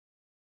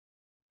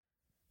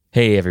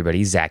Hey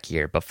everybody, Zach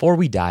here. Before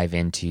we dive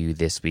into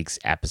this week's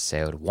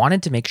episode,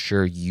 wanted to make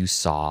sure you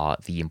saw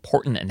the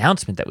important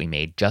announcement that we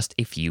made just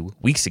a few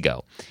weeks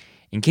ago.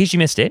 In case you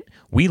missed it,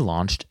 we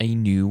launched a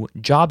new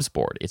jobs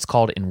board. It's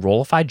called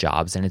Enrollify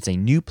Jobs, and it's a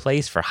new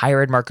place for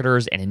higher ed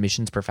marketers and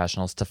admissions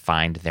professionals to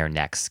find their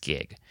next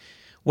gig.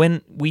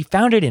 When we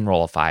founded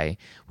Enrollify,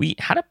 we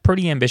had a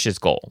pretty ambitious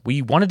goal.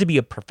 We wanted to be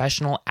a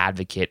professional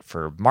advocate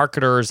for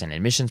marketers and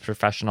admissions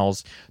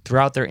professionals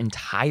throughout their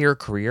entire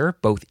career,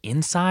 both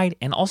inside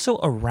and also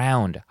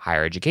around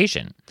higher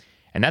education.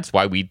 And that's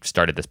why we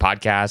started this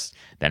podcast,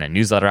 then a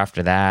newsletter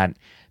after that.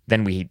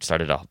 Then we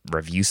started a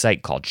review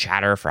site called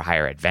Chatter for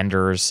higher ed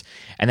vendors,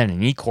 and then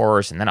an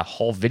e-course, and then a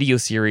whole video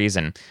series,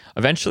 and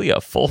eventually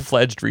a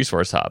full-fledged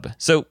resource hub.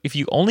 So if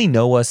you only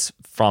know us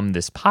from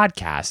this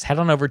podcast, head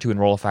on over to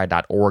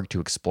enrollify.org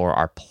to explore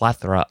our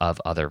plethora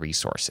of other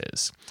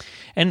resources.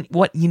 And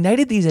what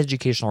united these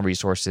educational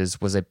resources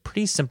was a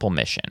pretty simple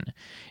mission.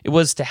 It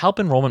was to help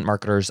enrollment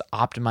marketers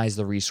optimize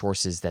the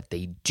resources that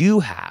they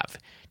do have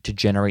to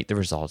generate the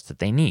results that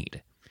they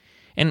need.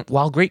 And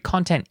while great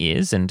content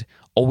is and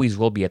always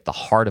will be at the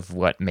heart of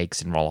what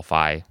makes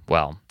Enrollify,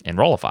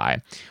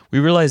 we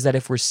realize that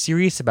if we're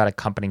serious about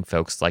accompanying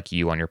folks like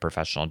you on your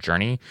professional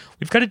journey,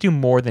 we've got to do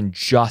more than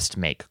just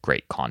make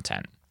great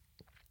content.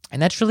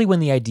 And that's really when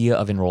the idea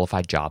of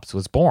Enrollify Jobs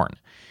was born.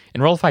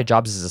 Enrollify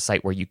Jobs is a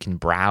site where you can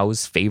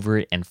browse,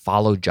 favorite, and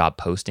follow job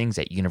postings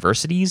at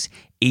universities,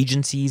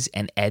 agencies,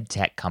 and ed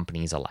tech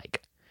companies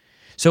alike.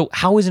 So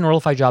how is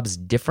Enrollify Jobs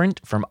different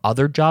from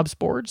other jobs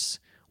boards?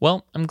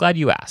 Well, I'm glad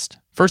you asked.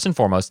 First and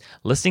foremost,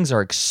 listings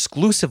are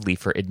exclusively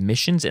for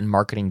admissions and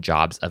marketing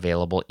jobs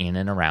available in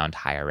and around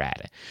higher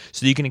ed.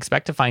 So you can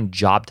expect to find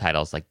job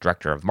titles like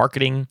Director of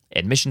Marketing,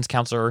 Admissions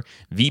Counselor,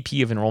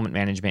 VP of Enrollment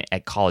Management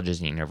at colleges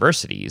and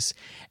universities,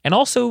 and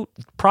also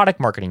Product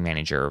Marketing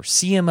Manager,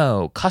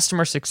 CMO,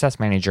 Customer Success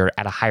Manager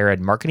at a higher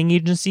ed marketing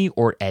agency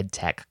or ed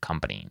tech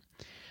company.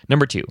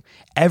 Number 2,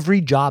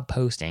 every job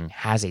posting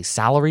has a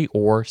salary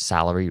or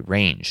salary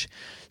range.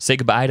 Say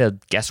goodbye to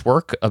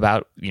guesswork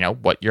about,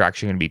 what you're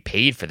actually going to be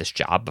paid for this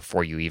job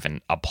before you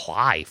even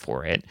apply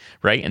for it,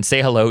 right? And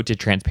say hello to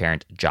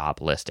transparent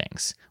job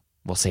listings.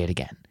 We'll say it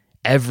again.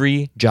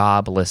 Every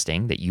job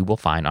listing that you will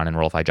find on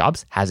Enrollify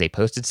Jobs has a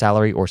posted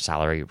salary or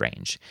salary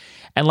range.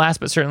 And last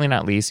but certainly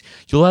not least,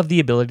 you'll have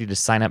the ability to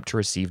sign up to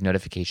receive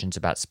notifications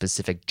about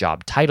specific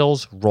job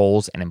titles,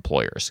 roles, and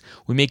employers.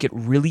 We make it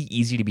really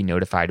easy to be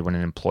notified when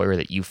an employer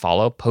that you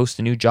follow posts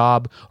a new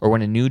job or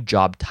when a new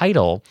job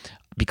title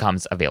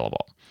becomes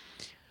available.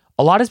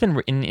 A lot has been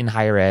written in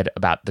higher ed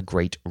about the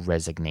Great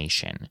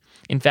Resignation.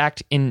 In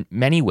fact, in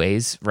many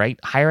ways, right,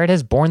 higher ed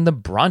has borne the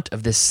brunt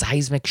of this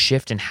seismic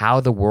shift in how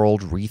the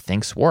world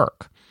rethinks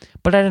work.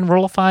 But at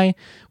Enrollify,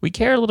 we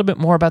care a little bit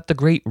more about the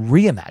Great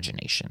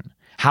Reimagination,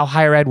 how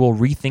higher ed will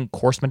rethink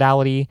course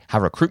modality, how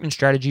recruitment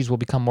strategies will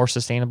become more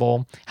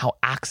sustainable, how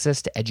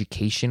access to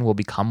education will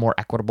become more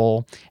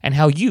equitable, and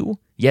how you,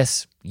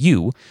 yes,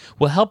 you,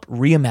 will help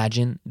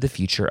reimagine the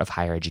future of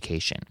higher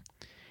education.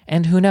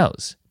 And who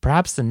knows,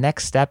 perhaps the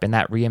next step in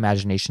that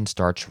reimagination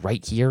starts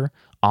right here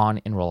on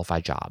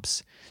Enrollify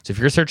Jobs. So if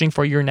you're searching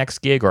for your next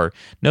gig or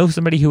know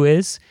somebody who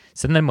is,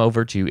 send them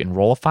over to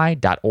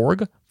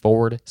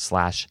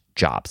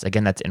enrollify.org/jobs.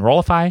 Again, that's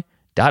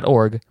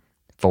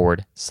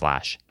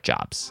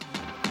enrollify.org/jobs.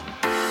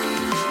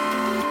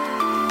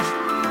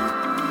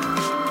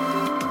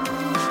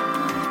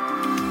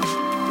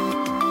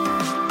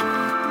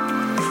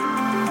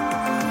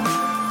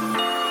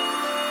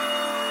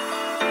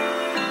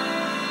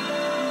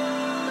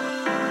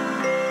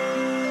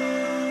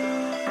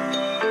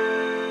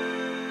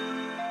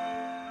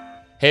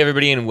 Hey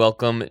everybody, and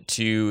welcome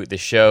to the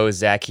show.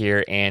 Zach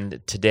here, and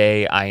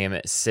today I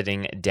am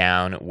sitting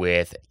down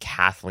with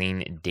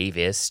Kathleen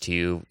Davis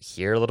to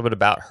hear a little bit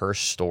about her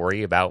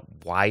story, about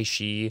why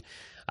she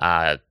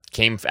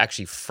came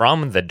actually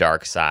from the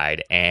dark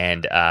side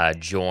and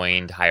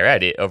joined higher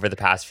ed. Over the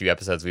past few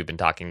episodes, we've been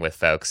talking with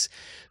folks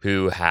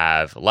who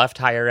have left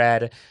higher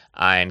ed,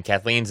 and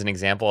Kathleen's an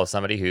example of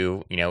somebody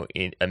who,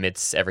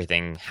 amidst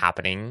everything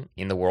happening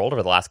in the world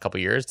over the last couple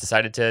of years,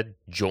 decided to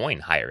join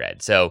higher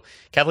ed. So,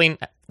 Kathleen,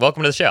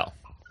 welcome to the show.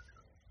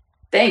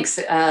 Thanks.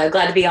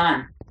 Glad to be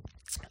on.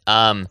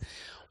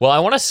 Well, I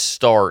want to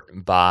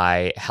start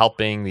by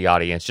helping the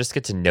audience just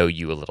get to know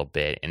you a little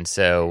bit. And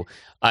so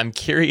I'm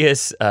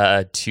curious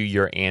to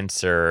your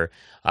answer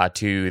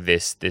to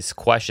this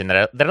question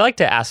that I like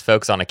to ask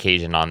folks on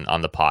occasion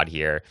on the pod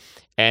here.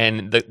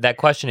 And that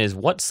question is,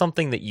 what's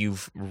something that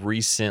you've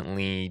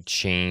recently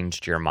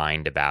changed your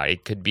mind about?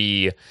 It could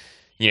be,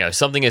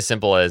 something as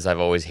simple as I've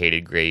always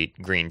hated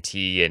green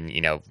tea and,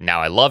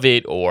 now I love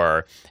it,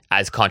 or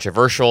as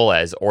controversial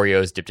as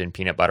Oreos dipped in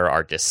peanut butter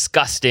are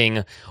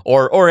disgusting,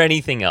 or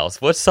anything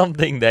else. What's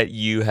something that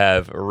you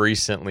have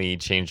recently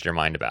changed your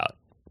mind about?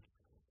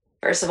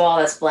 First of all,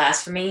 that's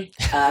blasphemy.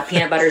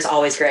 Peanut butter is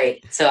always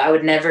great. So I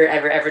would never,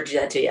 ever, ever do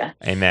that to you.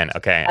 Amen.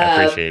 Okay.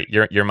 I appreciate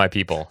it. You're my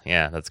people.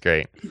 Yeah, that's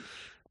great.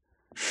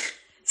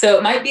 So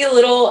it might be a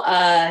little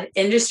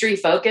industry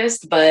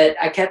focused, but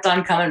I kept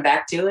on coming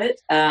back to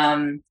it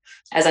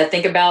as I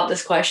think about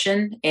this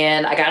question.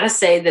 And I got to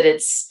say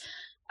that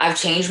I've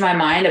changed my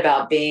mind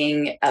about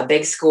being a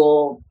big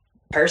school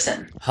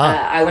person.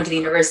 I went to the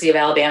University of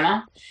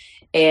Alabama.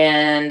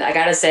 And I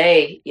got to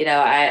say,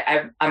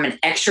 I'm an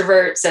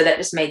extrovert. So that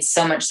just made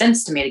so much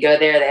sense to me to go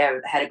there. They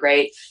had a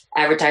great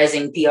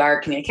advertising PR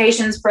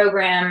communications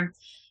program.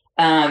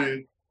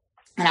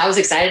 And I was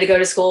excited to go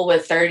to school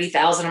with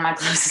 30,000 of my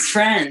closest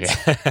friends.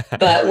 Yeah.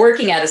 But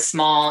working at a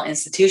small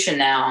institution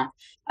now,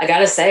 I got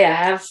to say I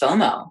have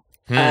FOMO.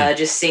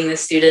 Just seeing the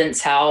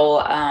students,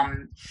 how,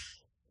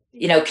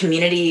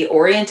 community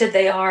oriented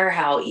they are,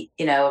 how, I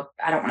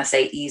don't want to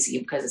say easy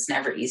because it's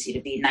never easy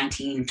to be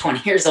 19,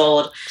 20 years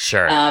old.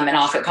 Sure. And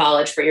off at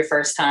college for your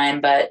first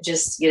time, but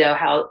just,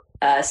 how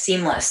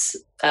seamless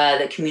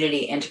the community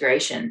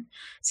integration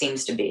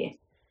seems to be.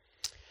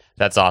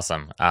 That's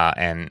awesome.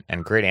 And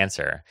great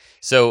answer.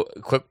 So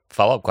quick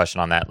follow-up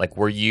question on that. Like,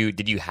 were you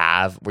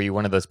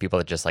one of those people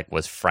that just like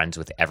was friends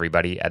with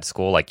everybody at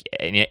school? Like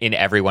in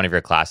every one of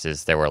your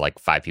classes, there were like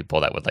 5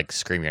 people that would like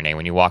scream your name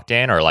when you walked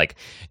in, or like,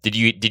 did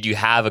you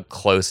have a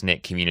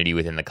close-knit community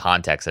within the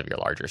context of your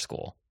larger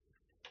school?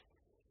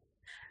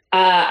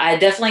 I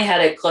definitely had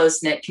a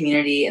close-knit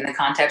community in the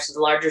context of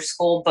the larger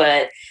school,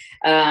 but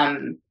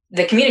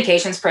the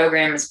communications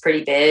program is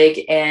pretty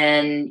big,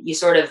 and you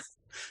sort of,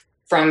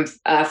 from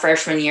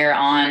freshman year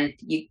on,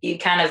 you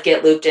kind of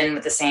get looped in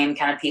with the same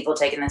kind of people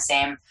taking the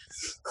same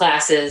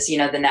classes,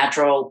 the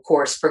natural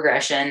course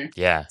progression.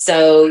 Yeah.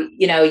 So,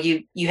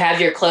 you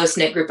have your close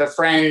knit group of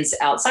friends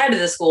outside of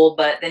the school,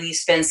 but then you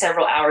spend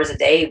several hours a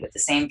day with the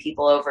same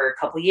people over a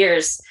couple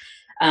years.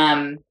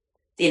 They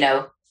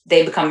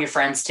become your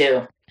friends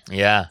too.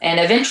 Yeah. And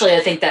eventually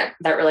I think that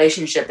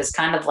relationship is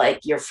kind of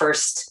like your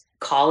first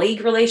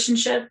colleague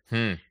relationship.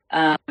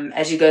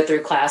 As you go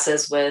through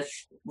classes with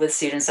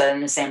students that are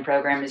in the same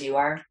program as you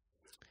are.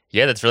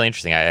 Yeah, that's really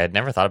interesting. I had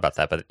never thought about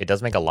that, but it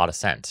does make a lot of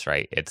sense,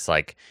 right? It's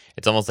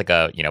almost like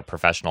a,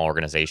 professional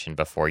organization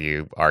before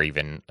you are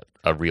even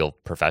a real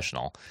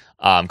professional.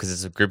 Because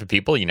it's a group of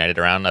people united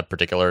around a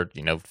particular,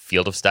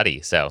 field of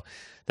study. So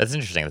that's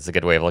interesting. That's a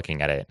good way of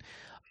looking at it.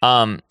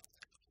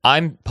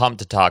 I'm pumped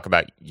to talk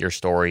about your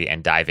story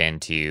and dive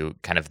into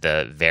kind of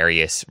the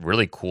various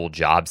really cool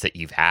jobs that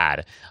you've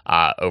had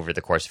over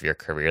the course of your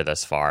career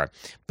thus far.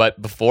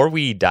 But before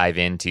we dive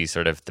into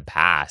sort of the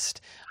past,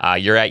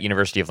 you're at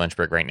University of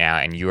Lynchburg right now,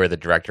 and you are the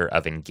director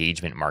of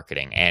engagement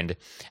marketing. And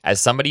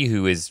as somebody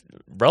who is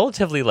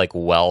relatively like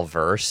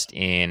well-versed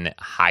in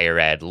higher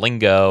ed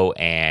lingo,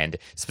 and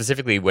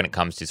specifically when it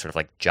comes to sort of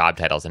like job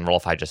titles, and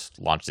Rolf, I just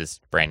launched this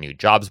brand new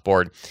jobs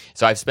board.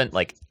 So I've spent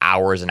like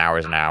hours and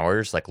hours and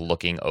hours like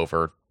looking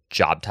over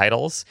job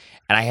titles,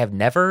 and I have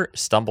never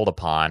stumbled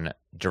upon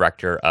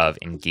director of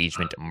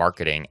engagement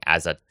marketing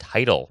as a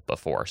title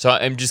before. So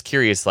I'm just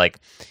curious, like,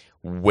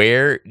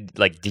 where,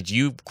 like, did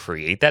you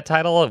create that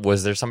title?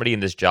 Was there somebody in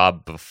this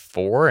job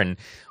before? And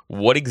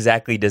what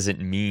exactly does it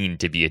mean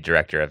to be a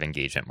director of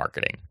engagement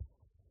marketing?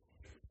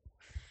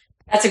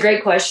 That's a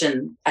great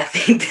question. I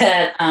think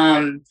that,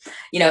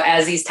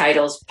 as these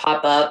titles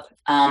pop up,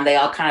 they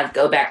all kind of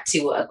go back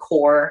to a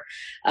core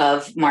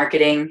of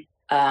marketing.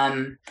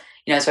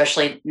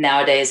 Especially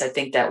nowadays, I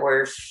think that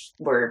we're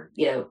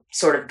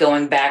sort of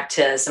going back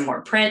to some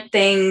more print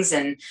things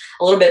and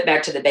a little bit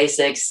back to the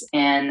basics.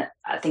 And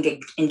I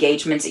think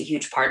engagement's a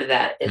huge part of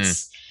that.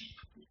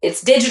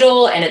 It's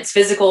digital and it's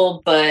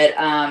physical, but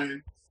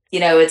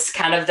it's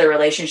kind of the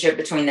relationship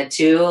between the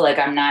two. Like,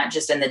 I'm not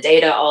just in the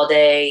data all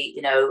day,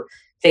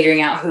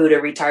 figuring out who to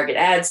retarget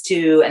ads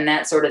to and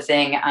that sort of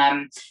thing.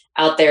 I'm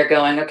out there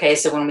going, okay,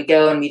 so when we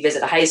go and we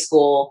visit a high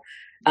school,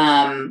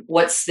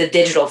 what's the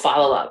digital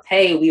follow-up?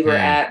 Hey, we were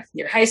at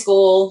your high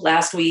school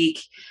last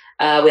week.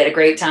 We had a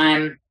great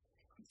time,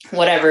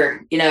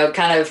 whatever,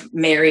 kind of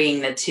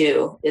marrying the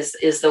two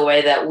is the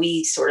way that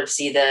we sort of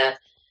see the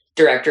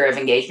director of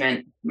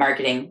engagement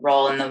marketing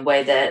role, and the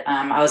way that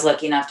I was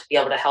lucky enough to be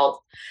able to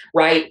help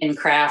write and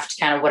craft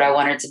kind of what I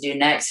wanted to do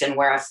next, and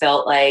where I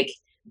felt like,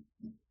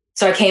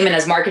 so I came in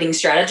as marketing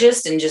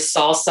strategist and just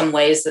saw some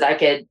ways that I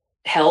could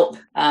help.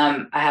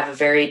 I have a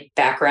varied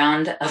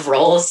background of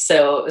roles.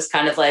 So it was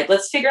kind of like,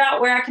 let's figure out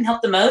where I can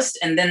help the most,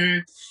 and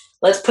then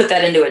let's put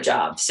that into a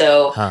job.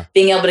 So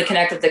being able to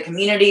connect with the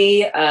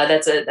community,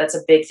 that's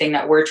a big thing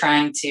that we're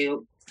trying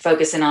to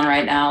focus in on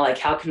right now. Like,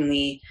 how can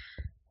we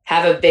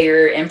have a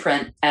bigger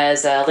imprint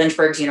as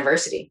Lynchburg's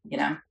university,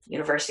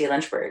 University of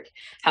Lynchburg?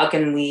 How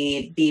can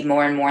we be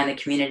more and more in the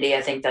community?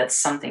 I think that's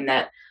something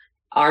that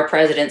our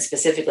president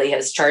specifically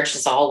has charged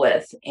us all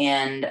with.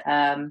 And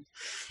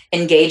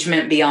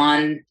engagement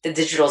beyond the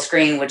digital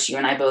screen, which you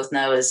and I both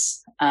know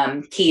is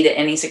key to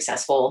any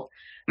successful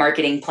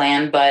marketing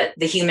plan, but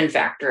the human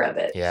factor of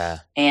it. Yeah.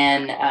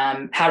 And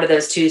how do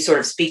those two sort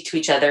of speak to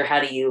each other? How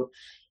do you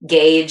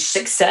gauge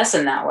success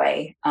in that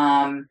way?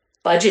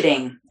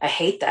 Budgeting. I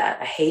hate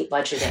that. I hate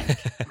budgeting.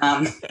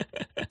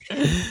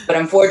 But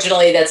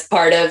unfortunately, that's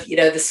part of,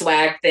 the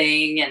swag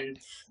thing and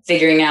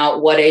figuring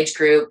out what age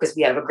group, because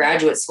we have a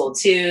graduate school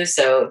too.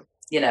 So,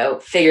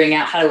 figuring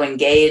out how to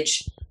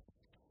engage,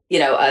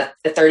 a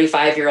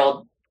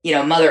 35-year-old,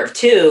 mother of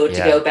two to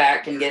go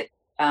back and get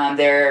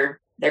their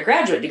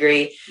graduate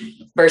degree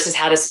versus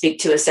how to speak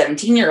to a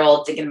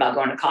 17-year-old thinking about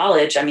going to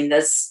college. I mean,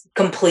 that's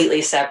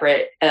completely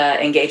separate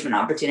engagement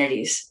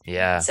opportunities.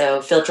 Yeah.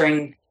 So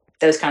filtering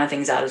those kind of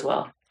things out as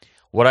well.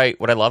 What I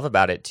love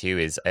about it too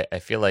is I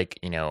feel like,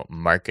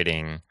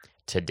 marketing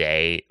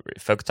today,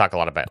 folks talk a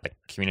lot about like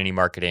community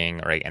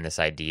marketing, right? And this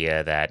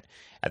idea that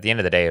at the end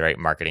of the day, right,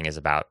 marketing is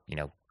about,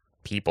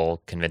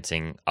 people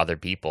convincing other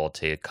people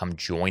to come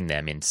join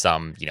them in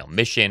some,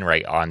 mission,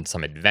 right, on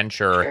some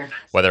adventure, Sure.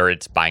 Whether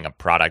it's buying a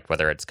product,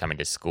 whether it's coming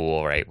to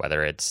school, right,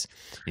 whether it's,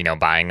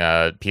 buying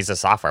a piece of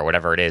software,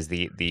 whatever it is,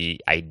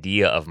 the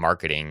idea of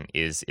marketing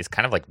is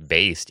kind of like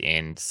based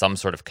in some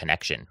sort of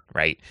connection,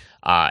 right?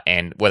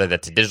 And whether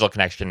that's a digital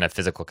connection, a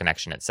physical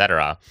connection, et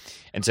cetera.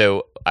 And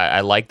so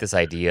I like this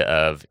idea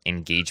of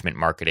engagement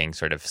marketing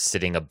sort of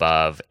sitting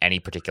above any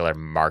particular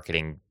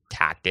marketing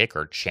tactic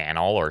or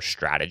channel or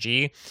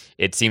strategy.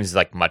 It seems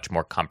like much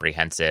more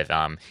comprehensive,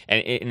 and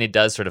it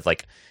does sort of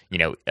like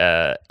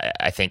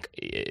I think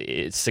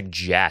it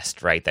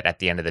suggests, right, that at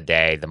the end of the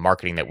day, the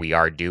marketing that we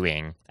are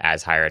doing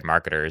as higher ed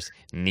marketers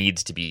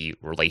needs to be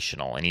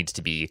relational. It needs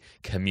to be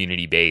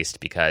community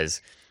based,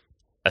 because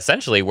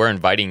essentially we're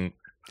inviting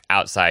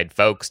outside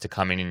folks to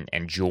come in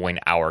and join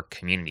our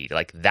community.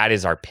 Like, that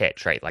is our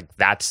pitch, right? Like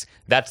that's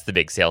the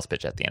big sales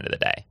pitch at the end of the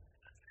day.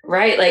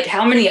 Right. Like,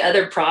 how many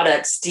other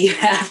products do you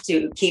have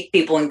to keep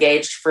people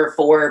engaged for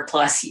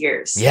 4+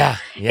 years? Yeah.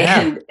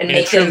 And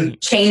make them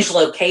change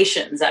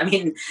locations. I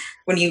mean,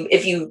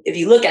 if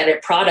you look at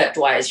it product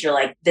wise, you're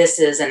like, this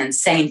is an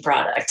insane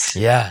product.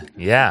 Yeah.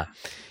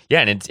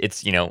 And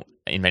it's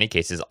in many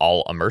cases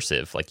all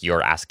immersive. Like,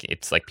 you're asking,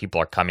 it's like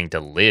people are coming to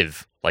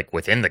live like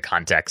within the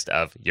context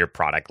of your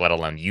product, let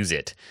alone use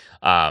it.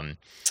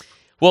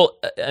 Well,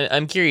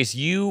 I'm curious,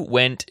 you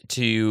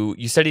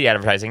studied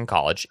advertising in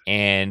college,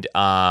 and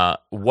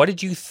what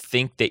did you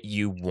think that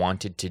you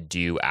wanted to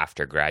do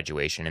after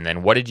graduation? And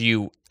then what did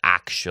you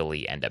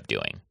actually end up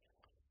doing?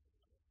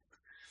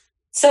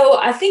 So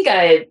I think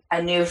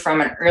I knew from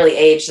an early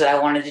age that I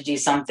wanted to do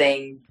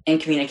something in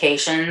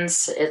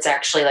communications. It's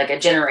actually like a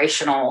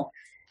generational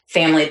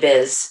family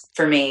biz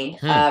for me.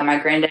 My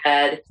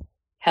granddad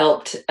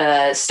helped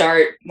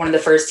start one of the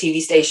first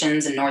TV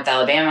stations in North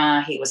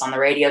Alabama. He was on the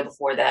radio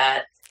before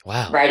that.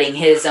 Wow. Writing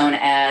his own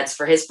ads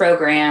for his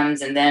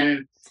programs. And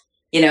then,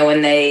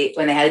 when they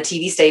had a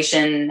TV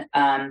station,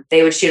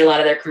 they would shoot a lot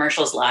of their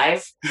commercials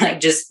live,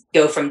 like just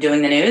go from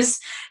doing the news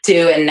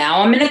to, and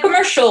now I'm in a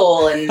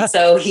commercial. And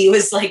so he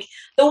was like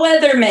the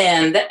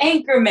weatherman, the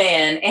anchor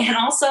man, and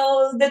also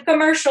the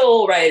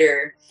commercial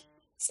writer.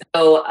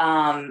 So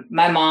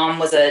my mom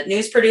was a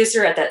news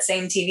producer at that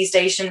same TV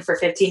station for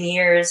 15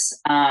 years.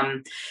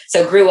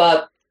 So grew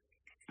up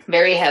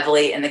very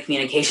heavily in the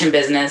communication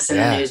business and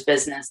the news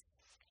business.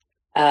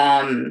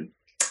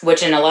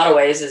 Which in a lot of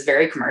ways is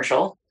very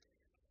commercial.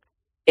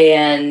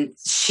 And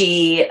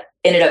she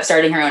ended up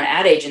starting her own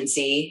ad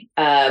agency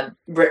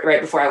right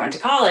before I went to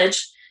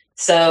college.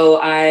 So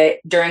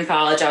during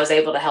college, I was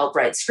able to help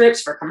write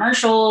scripts for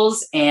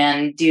commercials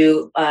and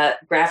do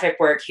graphic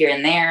work here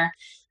and there,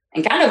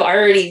 and kind of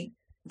already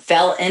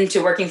fell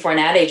into working for an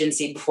ad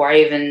agency before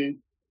I even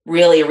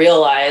really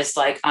realized,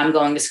 like, I'm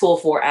going to school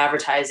for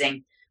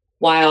advertising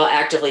while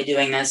actively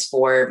doing this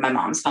for my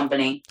mom's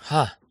company.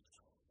 Huh.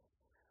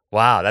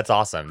 Wow, that's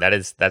awesome.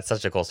 That's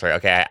such a cool story.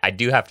 Okay, I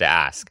do have to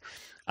ask.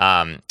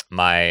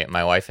 My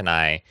wife and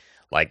I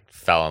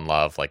fell in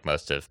love, like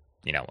most of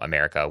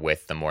America,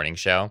 with the morning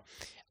show,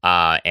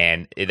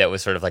 and that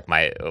was sort of like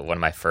one of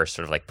my first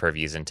sort of like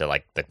purviews into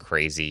like the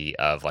crazy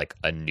of like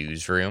a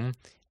newsroom.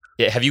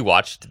 Have you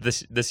watched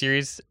the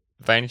series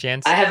by any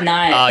chance? I have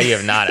not. Oh, you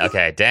have not.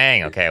 Okay,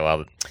 dang. Okay,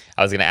 well,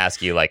 I was gonna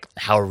ask you, like,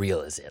 how real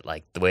is it?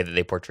 Like, the way that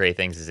they portray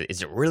things,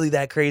 is it really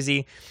that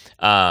crazy?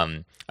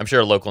 I'm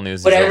sure local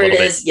news whatever is a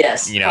little it is, bit,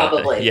 yes,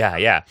 probably.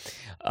 Yeah.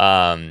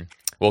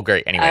 Well,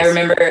 great. Anyways, I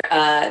remember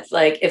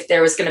like if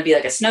there was going to be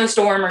like a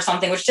snowstorm or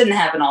something, which didn't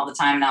happen all the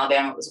time in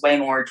Alabama, it was way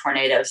more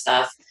tornado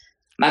stuff.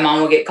 My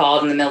mom would get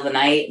called in the middle of the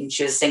night, and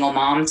she was a single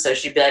mom, so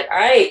she'd be like, "All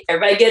right,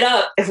 everybody get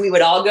up." If we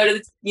would all go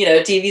to the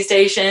TV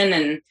station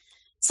and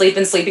sleep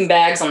in sleeping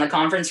bags on the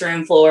conference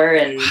room floor,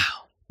 and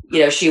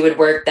she would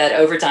work that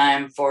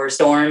overtime for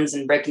storms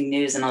and breaking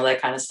news and all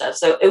that kind of stuff.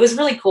 So it was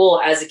really cool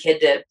as a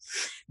kid to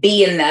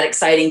be in that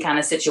exciting kind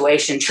of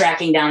situation,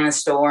 tracking down the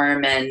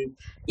storm, and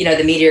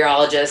the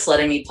meteorologist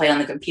letting me play on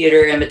the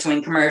computer in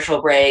between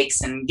commercial breaks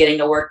and getting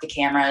to work the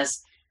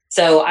cameras.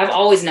 So I've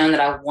always known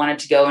that I wanted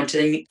to go into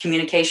the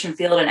communication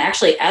field. And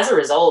actually, as a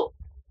result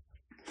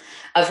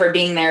of her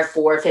being there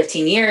for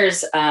 15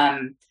 years,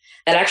 that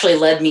actually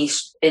led me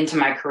into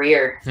my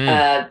career.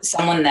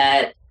 Someone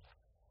that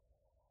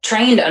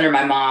trained under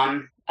my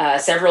mom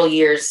several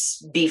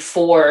years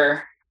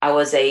before I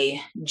was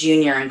a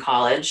junior in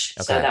college.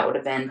 Okay. So that would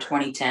have been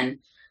 2010.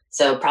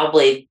 So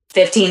probably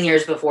 15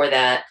 years before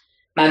that,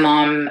 my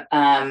mom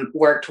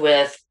worked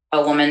with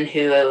a woman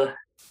who,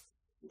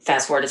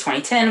 fast forward to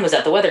 2010, was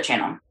at the Weather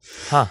Channel.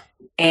 Huh.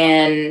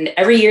 And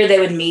every year they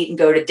would meet and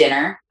go to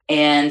dinner.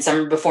 And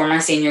summer before my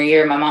senior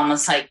year, my mom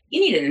was like, "You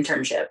need an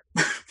internship.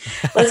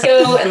 Let's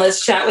go and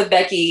let's chat with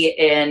Becky.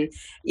 And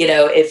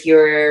if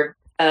you're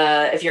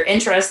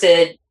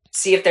interested,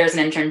 see if there's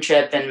an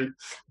internship and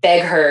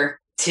beg her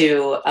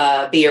to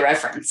be a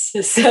reference."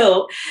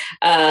 So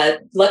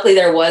luckily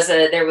there was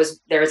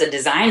a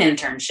design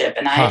internship,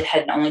 and I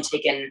had only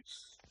taken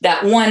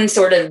that one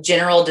sort of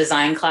general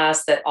design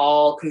class that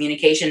all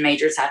communication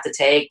majors have to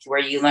take, where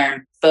you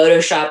learn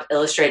Photoshop,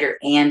 Illustrator,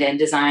 and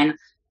InDesign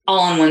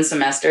all in one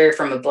semester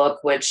from a book,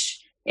 which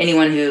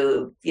anyone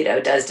who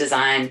does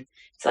design,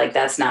 it's like,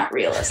 that's not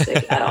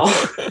realistic at all.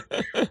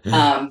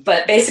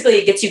 But basically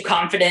it gets you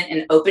confident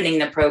in opening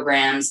the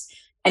programs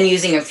and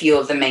using a few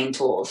of the main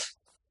tools.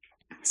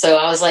 So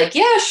I was like,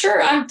 yeah,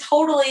 sure,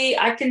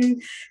 I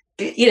can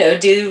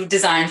do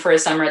design for a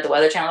summer at the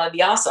Weather Channel. That'd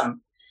be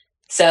awesome.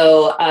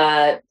 So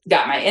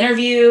got my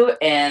interview,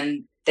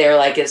 and they were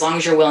like, as long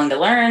as you're willing to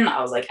learn.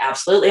 I was like,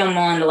 absolutely, I'm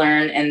willing to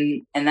learn.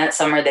 And that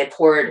summer they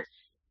poured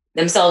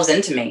themselves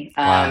into me.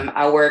 Wow.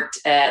 I worked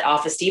at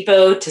Office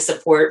Depot to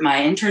support my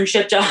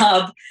internship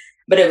job,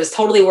 but it was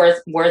totally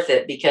worth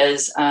it,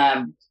 because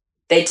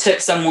they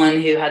took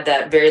someone who had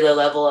that very low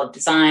level of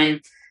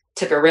design,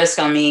 took a risk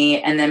on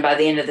me. And then by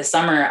the end of the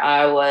summer,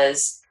 I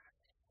was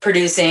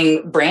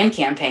producing brand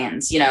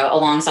campaigns,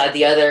 alongside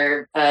the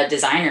other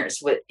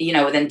designers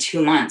within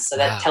 2 months. So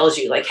that tells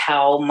you like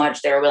how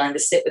much they were willing to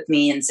sit with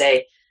me and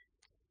say,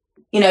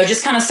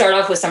 just kind of start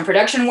off with some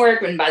production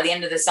work. And by the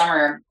end of the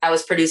summer, I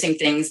was producing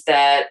things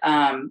that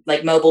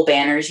like mobile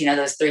banners,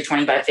 those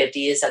 320 by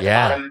 50s at the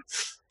bottom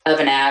of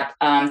an app.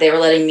 They were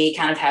letting me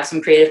kind of have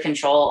some creative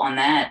control on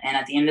that. And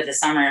at the end of the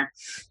summer,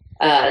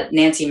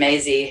 Nancy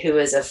Mazie, who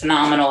is a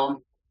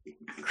phenomenal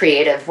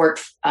creative,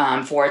 worked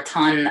for a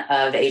ton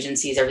of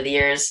agencies over the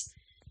years.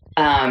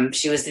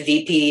 She was the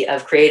VP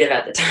of creative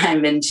at the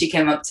time, and she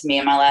came up to me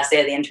on my last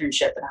day of the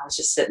internship, and I was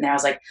just sitting there. I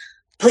was like,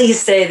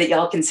 please say that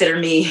y'all consider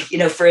me,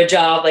 for a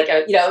job. Like,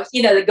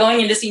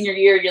 going into senior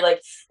year, you're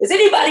like, is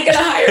anybody going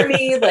to hire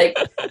me? Like,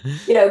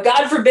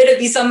 God forbid it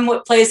be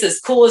some place as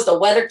cool as the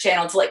Weather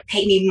Channel to like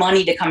pay me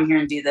money to come here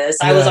and do this.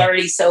 I was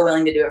already so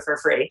willing to do it for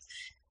free.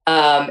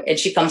 And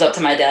she comes up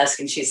to my desk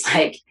and she's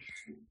like,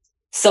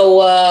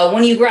 so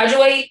when you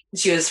graduate,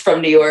 she was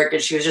from New York,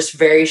 and she was just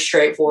very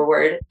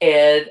straightforward.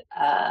 And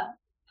I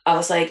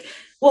was like,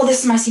 well, this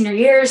is my senior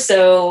year.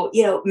 So,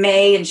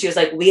 May. And she was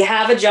like, we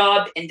have a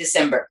job in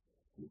December.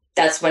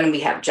 That's when we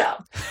have a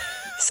job.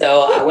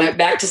 So I went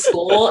back to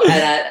school,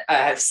 and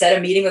I set a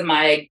meeting with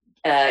my,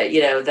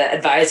 the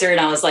advisor. And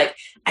I was like,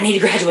 I need to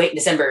graduate in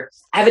December.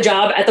 I have a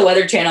job at the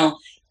Weather Channel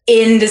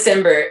in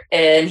December.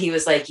 And he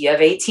was like, you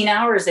have 18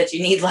 hours that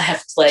you need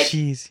left. Like, do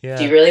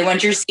you really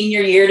want your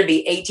senior year to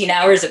be 18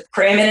 hours of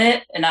cramming in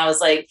it? And I was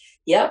like,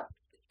 yep.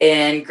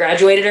 And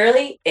graduated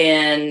early,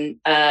 and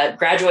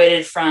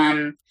graduated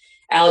from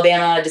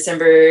Alabama,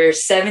 December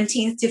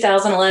 17th,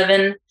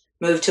 2011,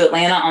 moved to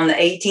Atlanta on the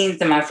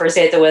 18th. And my first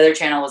day at the Weather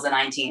Channel was the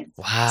 19th.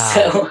 Wow.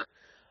 So,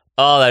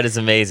 oh, that is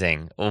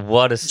amazing.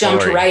 What a story.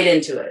 Jumped right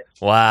into it.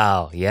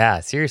 Wow.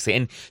 Yeah, seriously.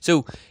 And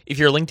so if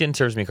your LinkedIn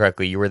serves me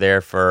correctly, you were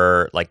there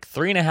for like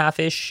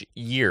 3.5-ish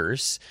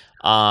years.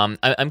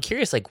 I'm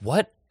curious, like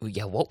what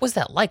was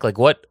that like? Like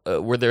what,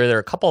 were there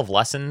a couple of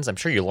lessons? I'm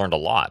sure you learned a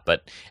lot,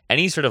 but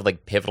any sort of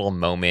like pivotal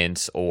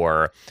moments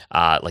or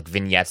like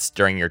vignettes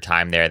during your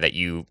time there that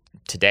you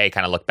today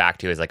kind of look back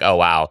to as like, oh,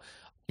 wow,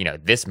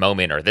 this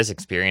moment or this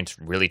experience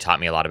really taught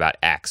me a lot about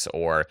X,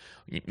 or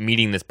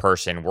meeting this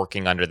person,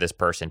 working under this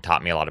person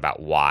taught me a lot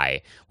about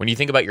Y. When you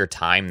think about your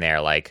time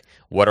there, like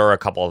what are a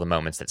couple of the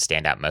moments that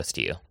stand out most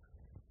to you?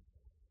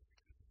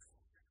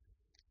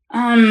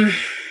 I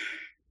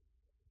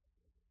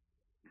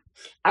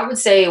would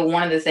say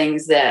one of the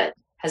things that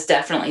has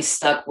definitely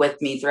stuck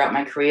with me throughout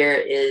my career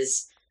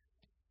is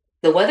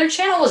the Weather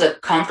Channel was a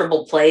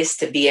comfortable place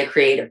to be a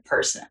creative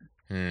person.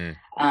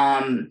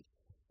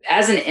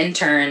 As an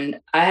intern,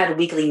 I had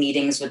weekly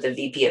meetings with the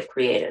VP of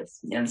creative,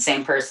 the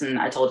same person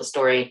I told a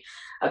story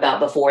about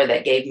before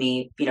that gave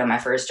me, my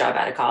first job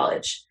out of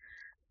college.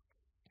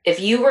 If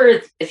you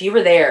were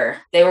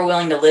there, they were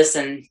willing to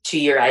listen to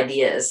your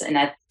ideas. And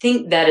I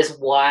think that is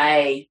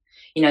why,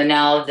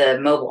 now the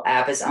mobile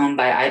app is owned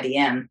by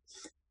IBM.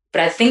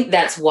 But I think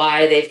that's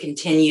why they've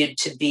continued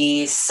to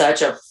be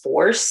such a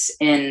force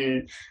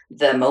in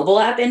the mobile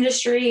app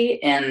industry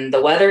and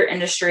the weather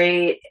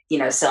industry,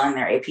 selling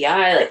their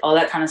API, like all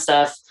that kind of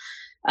stuff.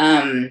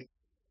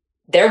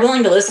 They're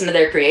willing to listen to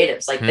their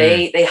creatives. Like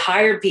they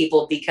hire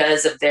people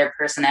because of their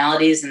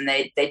personalities, and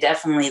they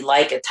definitely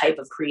like a type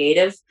of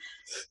creative.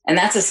 And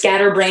that's a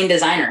scatterbrain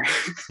designer.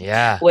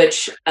 Yeah.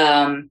 Which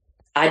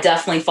I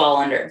definitely fall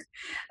under.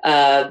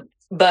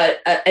 But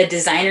a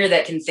designer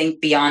that can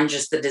think beyond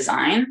just the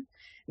design,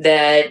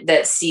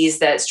 that sees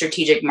that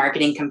strategic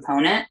marketing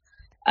component.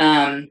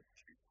 And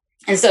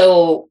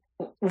so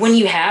when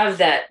you have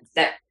that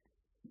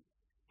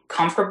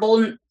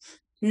comfortableness,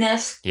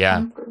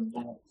 when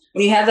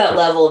you have that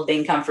level of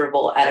being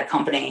comfortable at a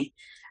company,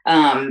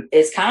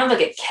 It's kind of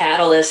like a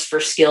catalyst for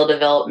skill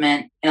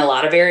development in a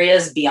lot of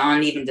areas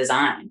beyond even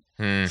design.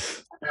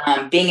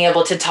 Being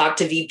able to talk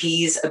to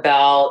VPs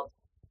about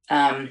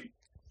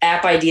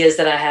app ideas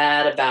that I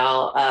had,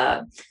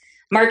 about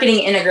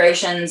marketing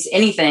integrations,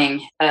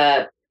 anything.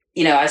 I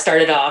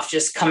started off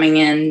just coming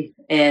in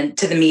and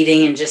to the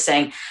meeting and just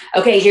saying,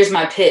 okay, here's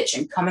my pitch,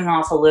 and coming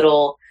off a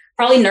little,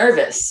 probably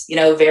nervous,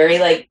 very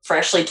like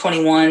freshly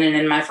 21 and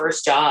in my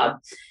first job.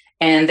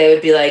 And they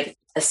would be like,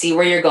 I see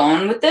where you're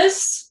going with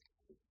this,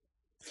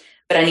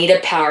 but I need a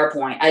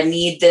PowerPoint. I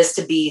need this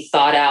to be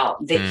thought out.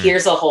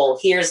 Here's a hole,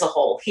 here's a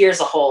hole,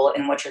 here's a hole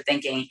in what you're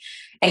thinking.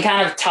 And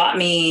kind of taught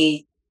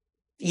me,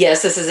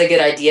 yes, this is a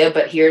good idea,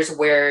 but here's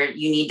where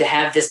you need to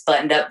have this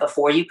buttoned up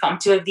before you come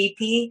to a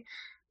VP.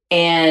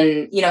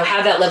 And,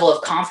 have that level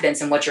of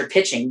confidence in what you're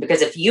pitching.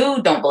 Because if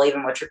you don't believe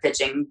in what you're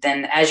pitching,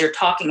 then as you're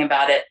talking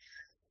about it,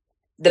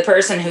 the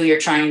person who you're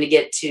trying to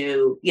get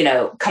to,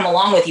 come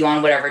along with you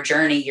on whatever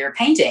journey you're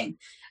painting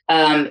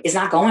is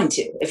not going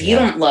to. If you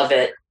don't love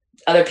it,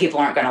 other people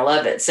aren't going to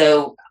love it.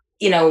 So,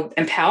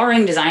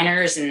 empowering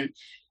designers and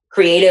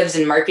creatives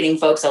and marketing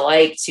folks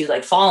alike to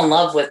like fall in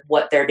love with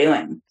what they're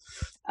doing.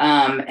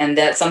 And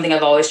that's something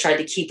I've always tried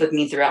to keep with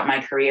me throughout my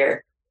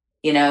career.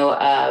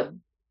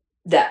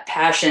 That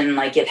passion,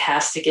 like it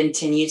has to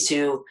continue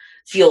to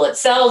fuel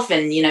itself,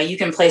 and you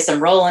can play some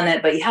role in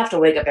it, but you have to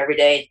wake up every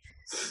day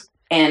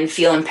and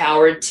feel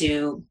empowered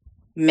to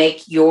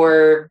make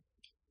your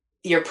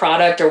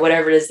product or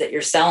whatever it is that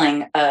you're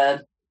selling a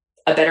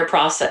better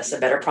process, a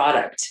better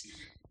product.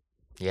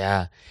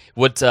 Yeah.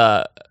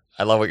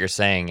 I love what you're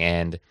saying,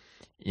 and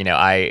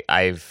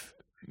I've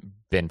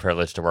been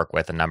privileged to work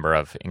with a number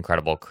of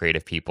incredible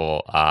creative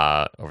people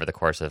over the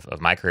course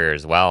of my career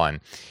as well. And,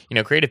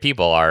 creative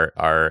people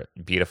are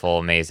beautiful,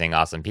 amazing,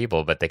 awesome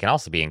people, but they can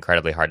also be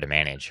incredibly hard to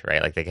manage,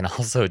 right? Like they can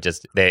also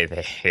just, they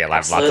have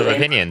lots of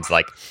opinions.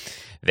 Like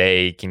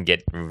they can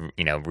get,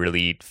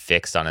 really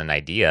fixed on an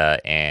idea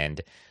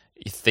and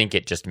think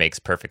it just makes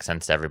perfect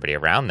sense to everybody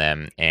around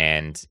them,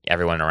 and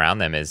everyone around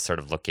them is sort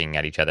of looking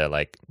at each other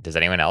like, does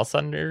anyone else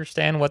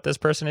understand what this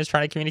person is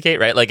trying to communicate,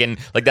 right? Like, and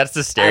like that's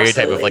the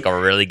stereotype of like a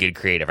really good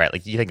creative, right?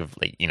 Like you think of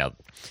like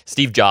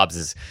Steve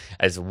Jobs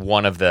as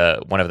one of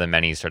the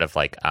many sort of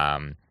like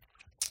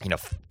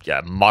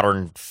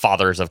modern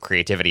fathers of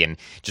creativity, and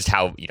just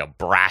how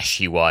brash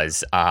he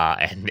was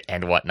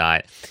and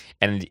whatnot.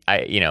 And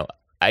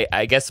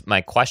I guess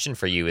my question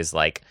for you is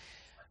like,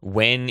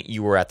 when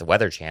you were at the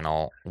Weather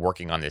Channel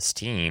working on this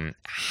team,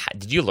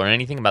 did you learn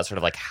anything about sort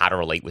of like how to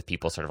relate with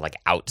people sort of like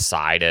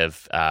outside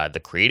of the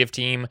creative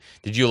team?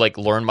 Did you like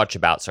learn much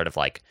about sort of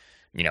like,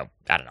 I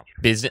don't know,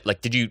 business?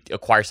 Like, did you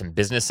acquire some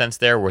business sense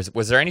there? Was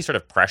there any sort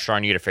of pressure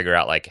on you to figure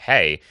out like,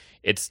 hey,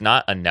 it's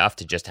not enough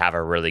to just have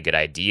a really good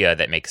idea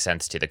that makes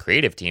sense to the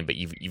creative team, but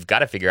you've got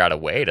to figure out a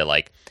way to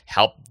like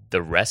help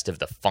the rest of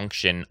the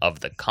function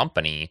of the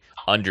company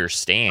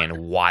understand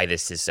why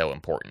this is so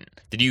important?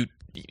 Did you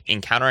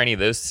encounter any of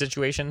those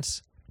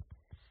situations?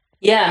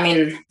 Yeah, I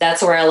mean,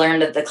 that's where I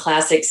learned the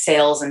classic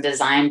sales and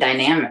design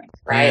dynamic,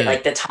 right?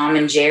 Like the Tom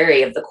and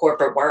Jerry of the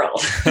corporate world.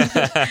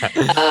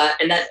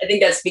 And I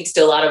think that speaks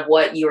to a lot of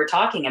what you were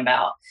talking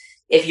about.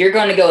 If you're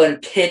going to go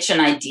and pitch an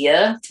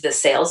idea to the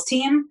sales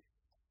team,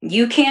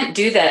 you can't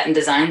do that in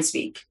design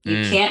speak.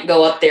 You can't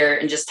go up there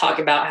and just talk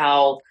about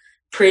how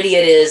pretty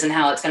it is and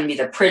how it's going to be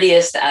the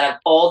prettiest out of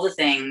all the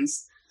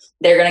things.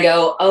 They're going to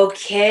go,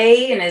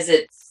 okay, and is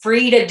it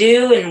free to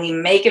do, and we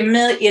make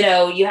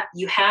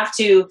you have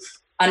to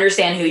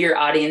understand who your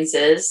audience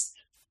is,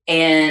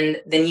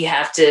 and then you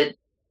have to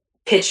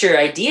pitch your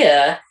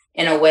idea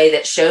in a way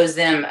that shows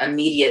them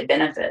immediate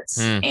benefits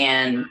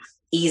and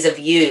ease of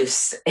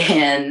use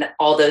and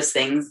all those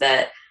things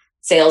that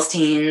sales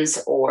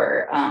teams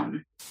or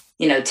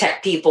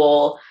tech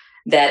people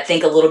that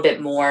think a little bit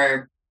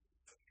more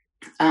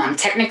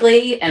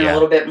technically and a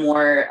little bit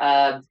more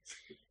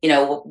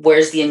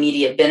where's the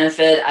immediate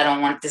benefit? I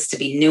don't want this to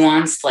be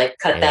nuanced, like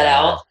cut that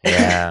out.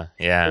 Yeah.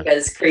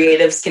 Because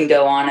creatives can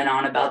go on and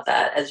on about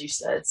that, as you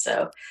said.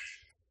 So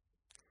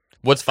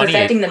what's funny,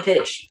 perfecting the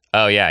pitch.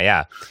 Oh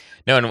yeah.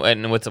 No,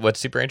 and what's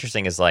super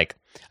interesting is like,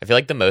 I feel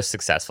like the most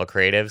successful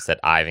creatives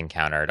that I've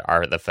encountered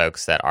are the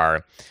folks that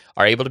are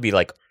able to be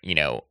like,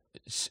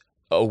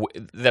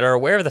 that are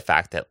aware of the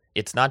fact that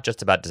it's not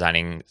just about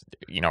designing,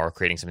 or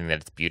creating something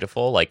that's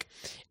beautiful. Like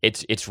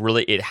it's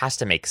really, it has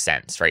to make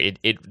sense, right?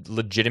 It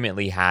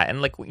legitimately has,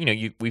 and like,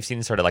 we've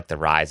seen sort of like the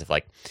rise of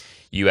like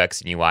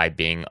UX and UI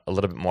being a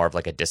little bit more of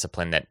like a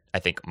discipline that I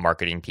think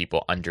marketing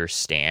people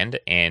understand,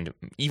 and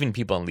even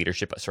people in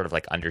leadership sort of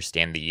like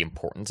understand the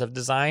importance of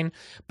design.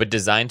 But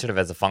design sort of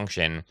as a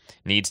function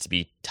needs to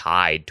be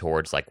tied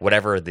towards like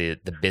whatever the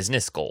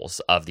business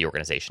goals of the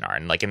organization are.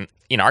 And like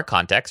in our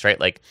context, right,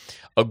 like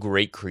a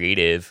great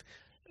creative,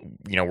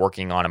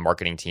 working on a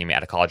marketing team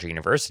at a college or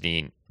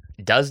university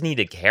does need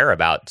to care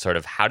about sort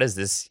of how does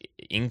this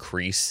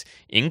increase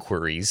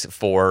inquiries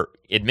for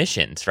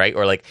admissions, right?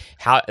 Or like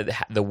how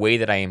the way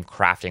that I am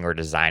crafting or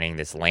designing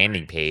this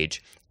landing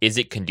page, is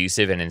it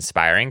conducive and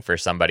inspiring for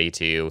somebody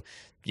to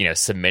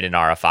submit an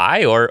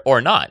RFI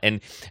or not.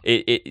 And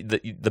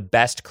the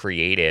best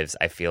creatives,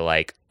 I feel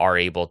like, are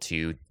able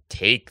to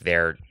take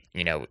their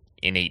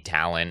innate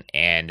talent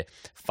and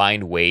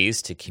find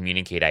ways to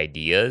communicate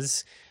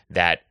ideas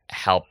that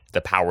help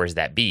the powers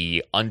that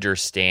be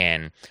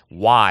understand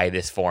why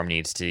this form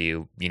needs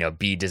to,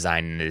 be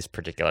designed in this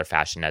particular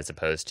fashion as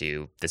opposed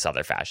to this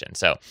other fashion.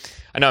 So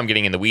I know I'm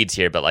getting in the weeds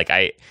here, but like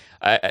I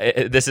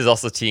this is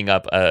also teeing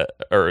up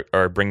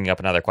or bringing up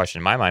another question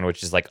in my mind,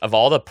 which is like, of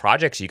all the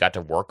projects you got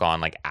to work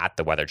on like at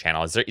the Weather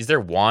Channel, is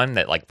there one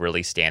that like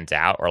really stands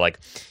out? Or like,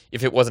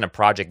 if it wasn't a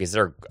project, is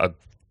there a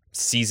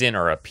season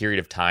or a period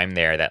of time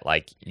there that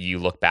like you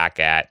look back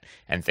at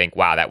and think,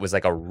 wow, that was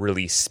like a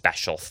really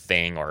special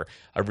thing or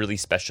a really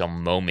special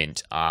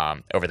moment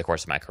over the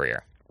course of my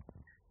career?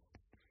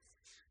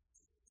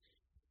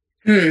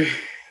 I'm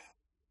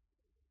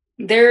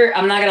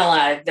not gonna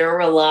lie, there were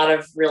a lot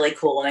of really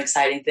cool and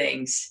exciting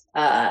things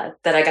that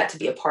I got to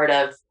be a part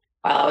of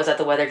while I was at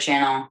the Weather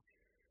Channel.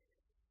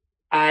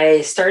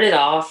 I started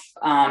off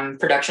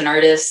production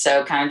artist,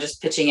 so kind of just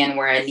pitching in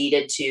where I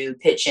needed to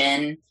pitch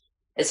in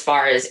as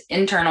far as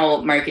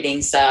internal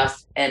marketing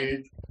stuff,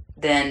 and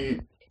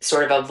then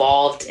sort of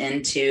evolved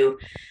into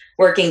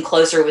working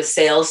closer with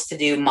sales to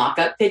do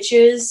mock-up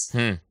pitches.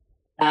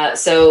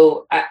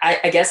 So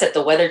I guess at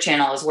the Weather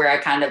Channel is where I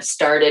kind of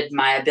started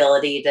my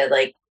ability to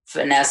like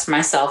finesse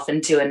myself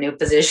into a new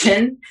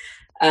position.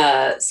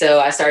 So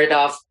I started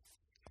off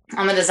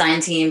on the design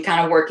team,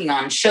 kind of working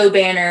on show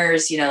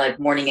banners, like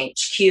Morning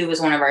HQ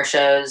was one of our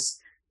shows.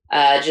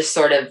 Just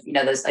sort of,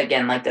 those,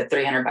 again, like the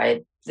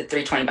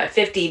 320 by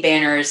 50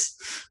 banners,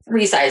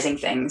 resizing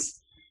things.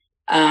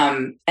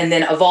 And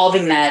then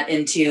evolving that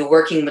into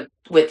working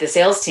with the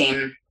sales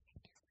team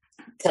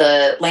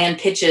to land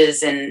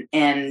pitches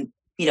and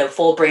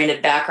full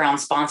branded background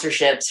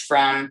sponsorships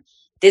from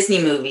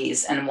Disney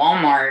movies and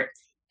Walmart,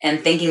 and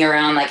thinking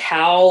around like,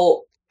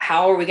 how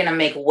are we going to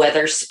make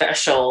weather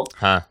special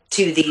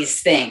to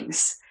these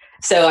things?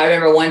 So I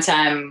remember one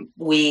time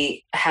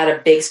we had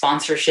a big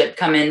sponsorship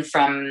come in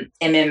from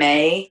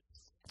MMA,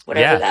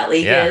 whatever that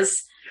league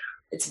is.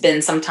 It's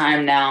been some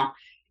time now.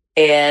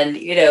 And,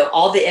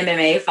 all the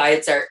MMA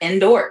fights are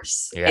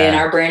indoors, and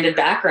our branded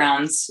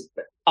backgrounds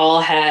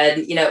all had,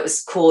 it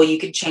was cool. You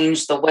could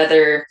change the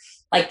weather,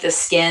 like the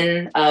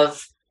skin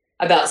of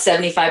about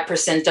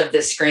 75% of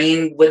the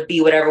screen would be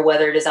whatever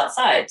weather it is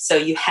outside. So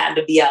you had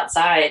to be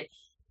outside.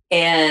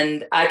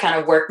 And I kind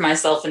of worked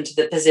myself into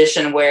the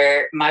position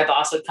where my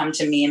boss would come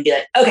to me and be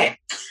like, okay,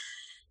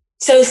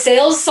 so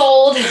sales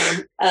sold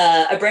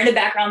a branded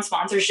background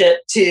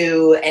sponsorship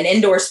to an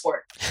indoor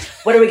sport.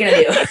 What are we going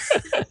to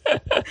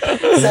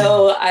do?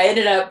 So I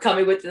ended up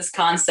coming with this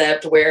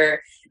concept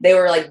where they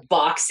were like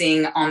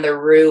boxing on the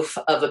roof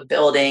of a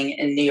building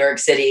in New York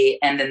City.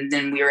 And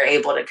then we were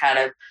able to kind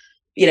of,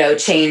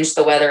 change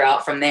the weather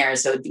out from there.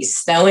 So it'd be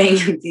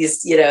snowing,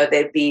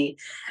 they'd be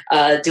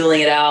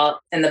dueling it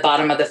out in the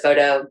bottom of the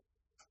photo.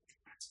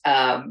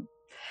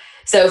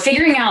 So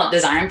figuring out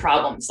design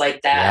problems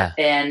like that.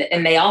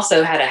 And they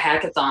also had a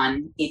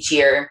hackathon each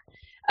year,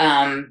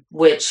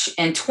 which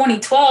in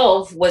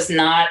 2012 was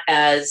not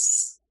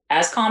as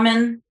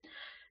common.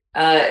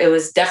 It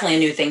was definitely a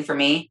new thing for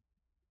me.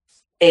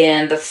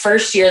 And the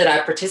first year that I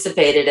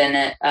participated in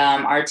it,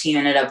 our team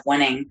ended up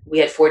winning. We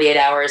had 48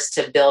 hours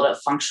to build a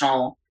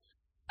functional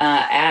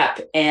app.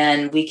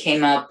 And we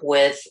came up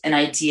with an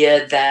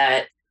idea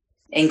that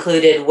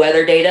included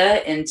weather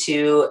data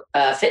into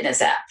a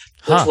fitness app,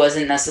 which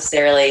wasn't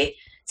necessarily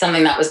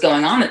something that was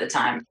going on at the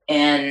time.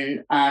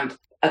 And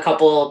a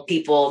couple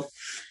people,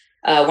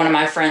 one of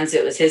my friends,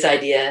 it was his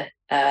idea,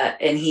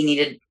 and he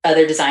needed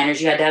other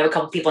designers. You had to have a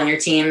couple people on your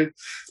team.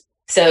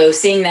 So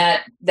seeing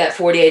that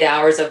 48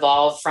 hours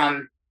evolve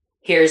from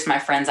here's my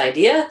friend's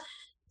idea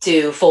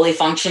to fully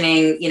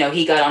functioning,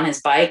 he got on his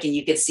bike and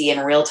you could see in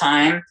real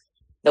time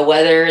the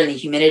weather and the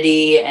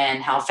humidity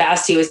and how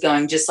fast he was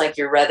going, just like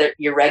your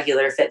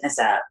regular fitness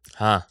app.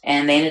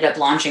 And they ended up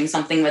launching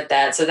something with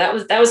that. So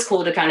that was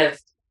cool to kind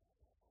of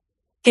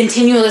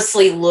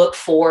continuously look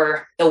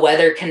for the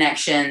weather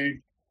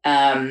connection,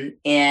 and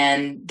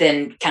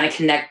then kind of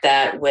connect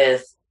that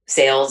with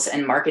sales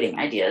and marketing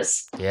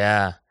ideas.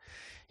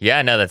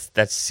 Yeah, no,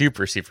 that's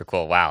super, super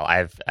cool. Wow,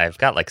 I've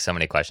got like so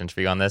many questions for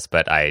you on this,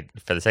 but I,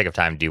 for the sake of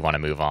time, do want to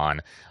move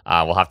on.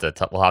 We'll have to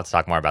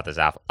talk more about this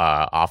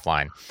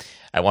offline.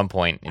 At one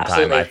point in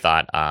time, I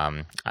thought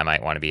I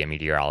might want to be a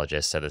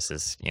meteorologist. So this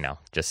is,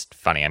 just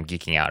funny. I'm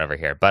geeking out over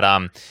here. But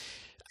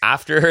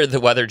after the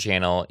Weather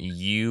Channel,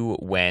 you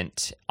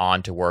went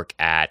on to work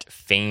at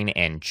Fane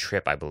and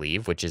Trip, I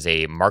believe, which is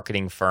a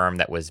marketing firm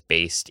that was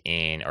based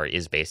in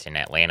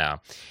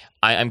Atlanta.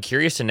 I'm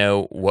curious to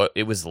know what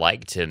it was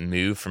like to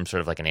move from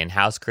sort of like an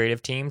in-house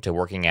creative team to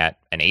working at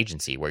an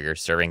agency where you're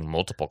serving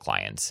multiple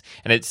clients.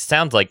 And it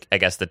sounds like, I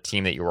guess, the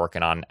team that you're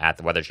working on at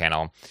the Weather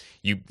Channel,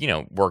 you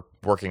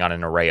working on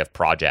an array of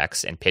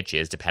projects and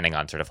pitches depending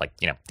on sort of like,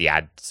 the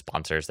ad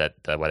sponsors that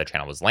the Weather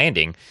Channel was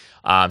landing.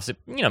 So,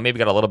 maybe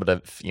got a little bit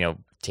of,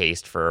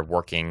 taste for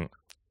working,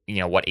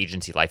 what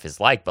agency life is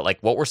like, but like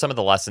what were some of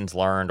the lessons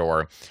learned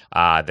or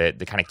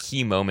the kind of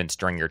key moments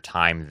during your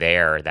time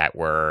there that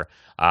were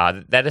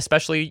that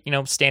especially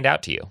stand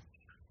out to you?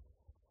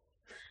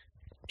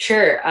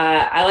 Sure.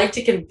 I like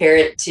to compare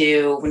it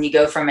to when you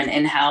go from an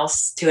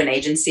in-house to an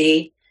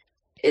agency.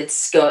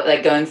 It's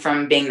like going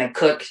from being the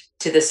cook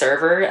to the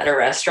server at a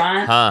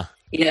restaurant. Huh.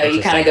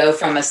 You kind of go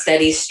from a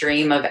steady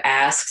stream of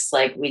asks,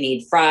 like we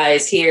need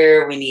fries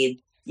here, we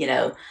need,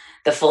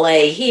 the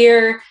filet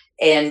here,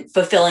 and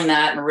fulfilling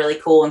that in really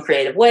cool and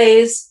creative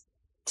ways,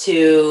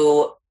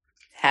 to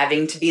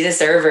having to be the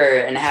server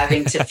and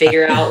having to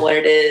figure out what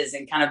it is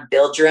and kind of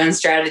build your own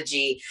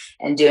strategy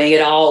and doing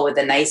it all with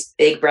a nice,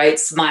 big, bright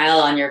smile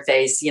on your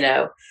face.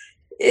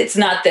 It's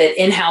not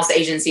that in-house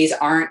agencies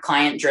aren't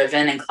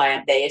client-driven and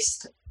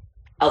client-based.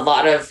 A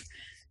lot of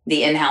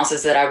the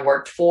in-houses that I've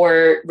worked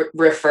for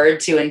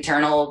referred to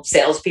internal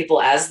salespeople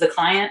as the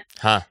client.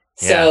 Huh.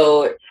 Yeah.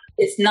 So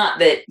it's not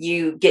that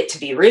you get to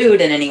be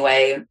rude in any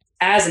way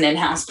as an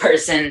in-house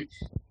person,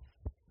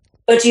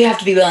 but you have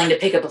to be willing to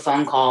pick up a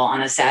phone call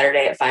on a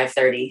Saturday at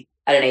 5:30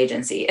 at an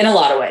agency in a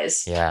lot of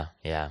ways. Yeah.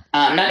 Yeah.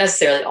 Not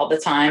necessarily all the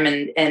time.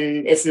 And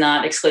it's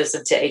not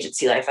exclusive to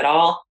agency life at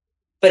all,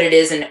 but it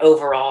is an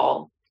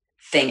overall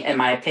thing, in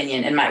my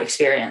opinion, in my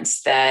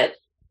experience, that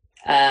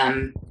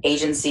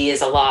agency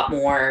is a lot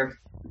more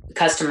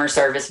customer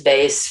service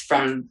based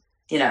from,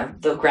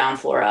 the ground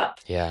floor up.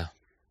 Yeah.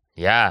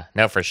 Yeah.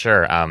 No, for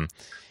sure.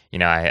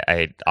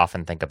 I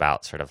often think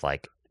about sort of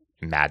like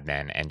Mad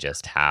Men and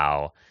just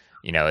how,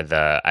 I don't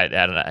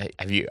know.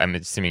 I'm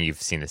assuming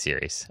you've seen the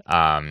series.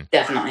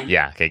 Definitely.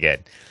 Yeah. Okay,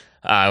 good.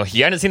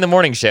 You hadn't seen the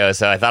morning show,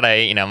 so I thought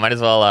I might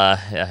as well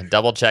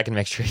double check and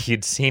make sure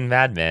you'd seen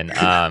Mad Men.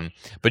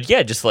 But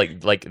yeah, just like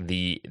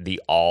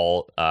the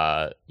all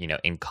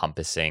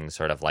encompassing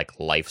sort of like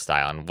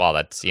lifestyle. And while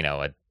that's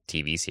a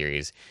TV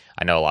series,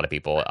 I know a lot of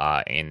people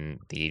in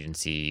the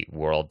agency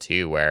world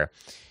too, where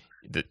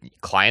the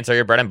clients are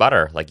your bread and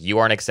butter. Like you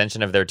are an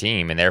extension of their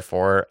team, and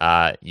therefore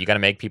you got to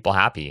make people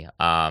happy.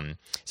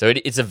 So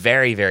it's a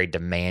very, very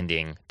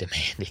demanding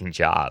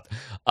job.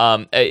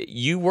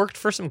 You worked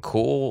for some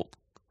cool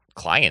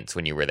clients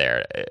when you were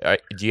there.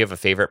 Do you have a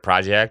favorite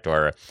project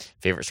or a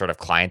favorite sort of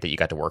client that you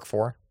got to work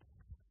for?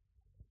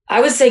 I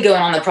would say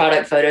going on the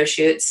product photo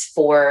shoots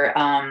for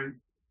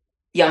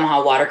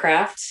Yamaha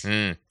Watercraft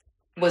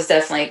was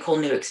definitely a cool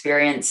new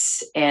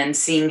experience, and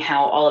seeing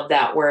how all of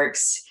that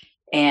works.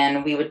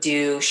 And we would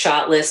do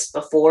shot lists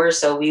before.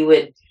 So we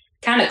would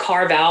kind of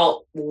carve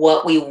out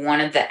what we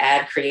wanted the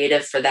ad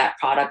creative for that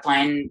product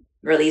line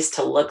release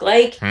to look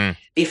like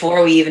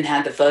before we even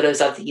had the photos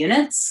of the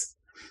units.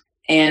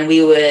 And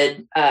we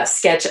would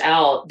sketch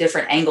out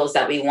different angles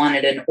that we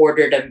wanted in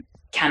order to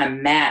kind of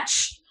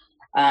match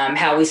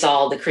how we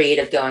saw the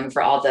creative going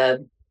for all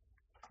the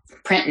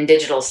print and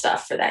digital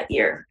stuff for that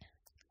year.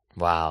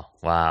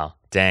 Wow.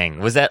 Dang.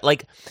 Was that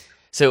like,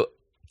 so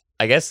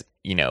I guess,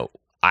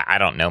 I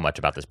don't know much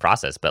about this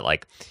process, but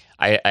like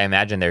I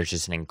imagine there's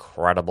just an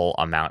incredible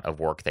amount of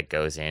work that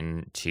goes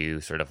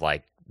into sort of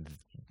like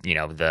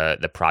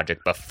the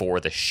project before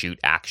the shoot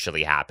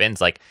actually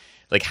happens. Like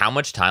how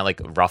much time,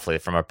 like roughly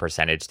from a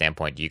percentage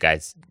standpoint,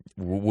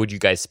 would you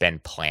guys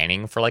spend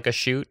planning for like a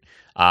shoot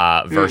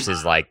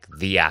versus like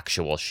the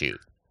actual shoot?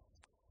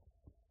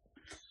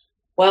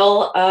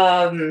 Well,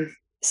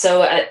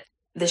 so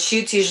the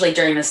shoot's usually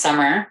during the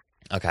summer.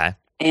 Okay.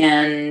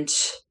 And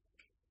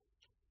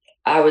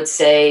I would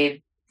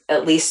say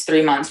at least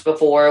 3 months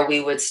before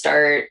we would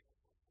start,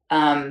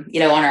 on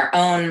our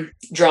own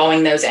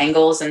drawing those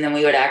angles. And then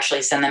we would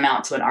actually send them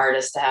out to an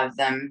artist to have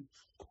them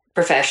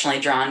professionally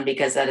drawn,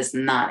 because that is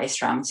not a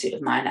strong suit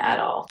of mine at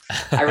all.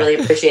 I really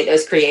appreciate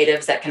those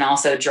creatives that can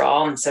also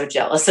draw. I'm so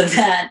jealous of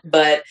that,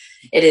 but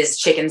it is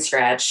chicken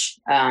scratch.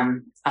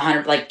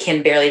 100, like,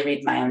 can barely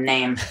read my own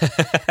name.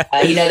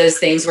 Those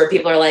things where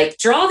people are like,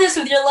 draw this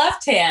with your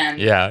left hand,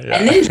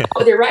 and then draw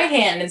with your right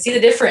hand and see the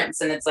difference.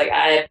 And it's like,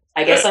 I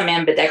guess I'm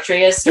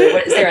ambidextrous, or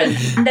what is there,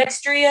 a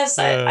non-dextrous?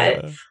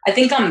 I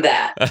think I'm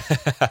that.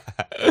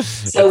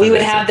 So we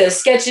would have those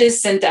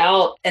sketches sent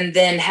out, and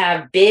then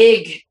have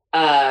big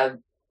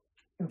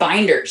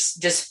binders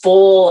just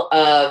full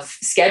of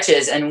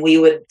sketches, and we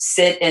would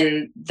sit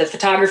in the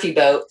photography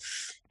boat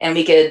and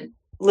we could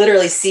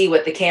literally see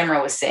what the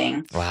camera was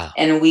seeing. Wow.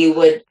 And we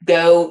would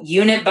go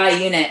unit by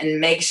unit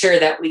and make sure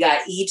that we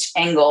got each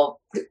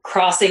angle,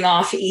 crossing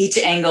off each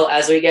angle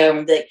as we go, and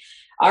we'd be like,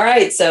 all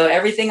right, so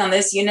everything on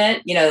this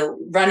unit,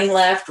 running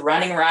left,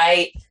 running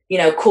right,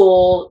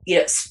 cool,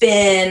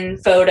 spin,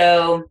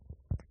 photo,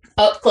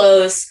 up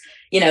close,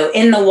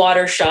 in the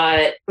water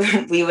shot.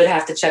 We would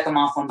have to check them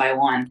off one by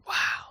one.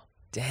 Wow.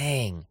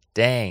 Dang.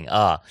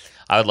 I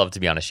would love to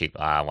be on a shoot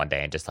one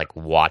day and just like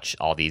watch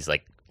all these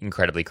like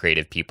incredibly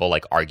creative people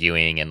like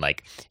arguing and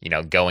like,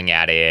 going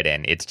at it.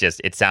 And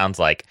it sounds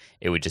like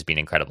it would just be an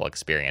incredible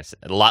experience.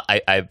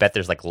 I bet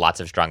there's like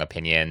lots of strong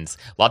opinions,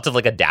 lots of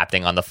like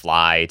adapting on the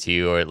fly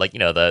too, or like,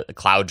 the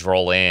clouds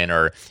roll in,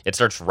 or it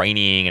starts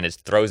raining and it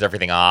throws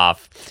everything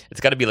off.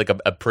 It's got to be like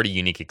a pretty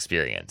unique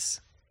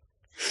experience.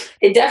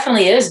 It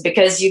definitely is,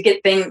 because you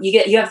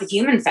have the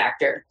human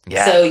factor.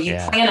 Yeah, So you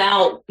yeah. plan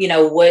out,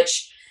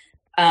 which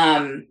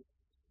um,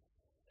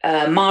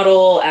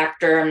 model,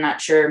 actor, I'm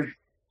not sure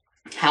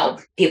how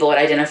people would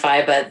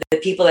identify, but the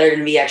people that are going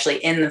to be actually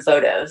in the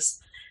photos,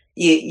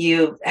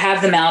 you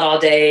have them out all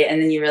day,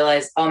 and then you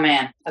realize, oh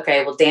man,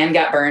 okay, well, Dan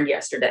got burned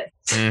yesterday.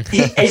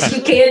 As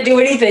you can't do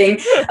anything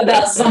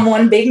about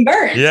someone being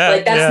burned. Yeah,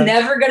 like that's yeah.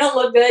 never going to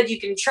look good. You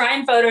can try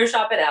and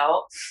Photoshop it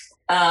out,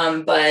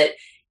 but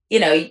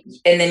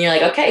and then you're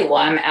like, okay, well,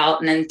 I'm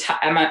out, and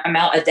I'm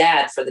out a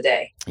dad for the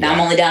day. Now Yeah. I'm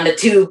only down to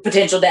 2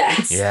 potential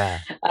dads. Yeah.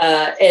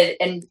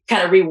 And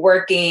kind of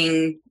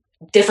reworking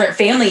different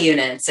family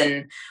units,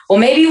 and well,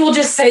 maybe we'll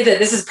just say that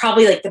this is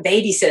probably like the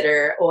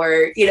babysitter,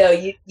 or you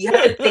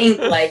have to think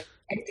like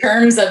in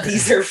terms of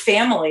these are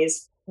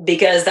families,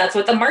 because that's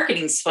what the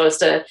marketing's supposed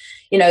to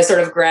sort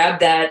of grab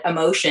that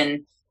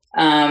emotion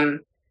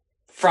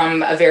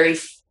from a very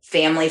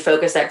family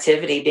focused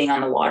activity, being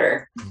on the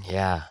water.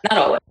 Yeah. Not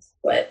always,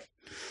 but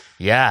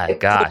yeah,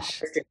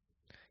 gosh.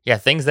 Yeah,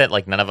 things that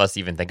like none of us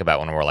even think about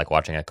when we're like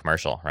watching a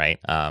commercial, right?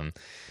 I'm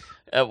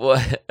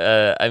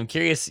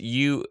curious.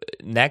 You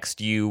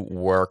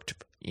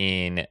worked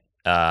in.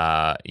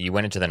 You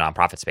went into the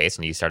nonprofit space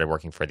and you started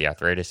working for the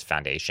Arthritis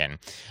Foundation.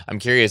 I'm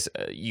curious.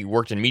 You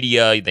worked in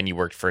media, then you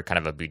worked for kind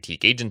of a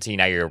boutique agency.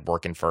 Now you're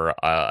working for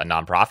a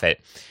nonprofit.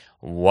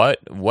 What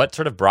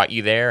sort of brought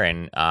you there,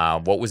 and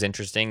what was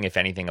interesting, if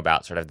anything,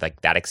 about sort of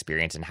like that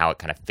experience and how it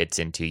kind of fits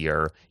into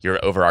your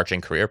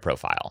overarching career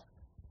profile?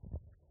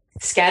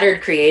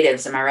 Scattered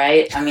creatives, am I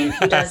right? I mean,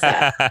 who does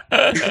that?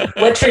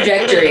 What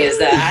trajectory is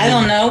that? I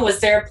don't know.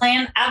 Was there a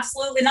plan?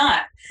 Absolutely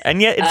not.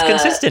 And yet it's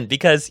consistent,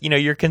 because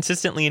you're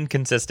consistently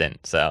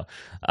inconsistent. So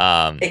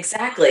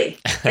exactly.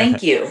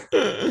 Thank you.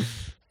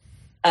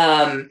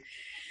 So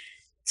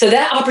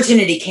that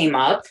opportunity came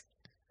up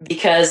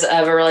because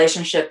of a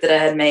relationship that I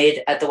had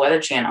made at the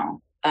Weather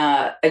Channel.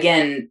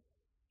 Again,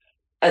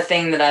 a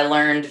thing that I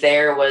learned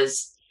there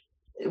was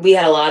we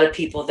had a lot of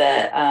people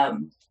that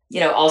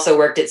also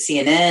worked at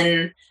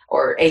CNN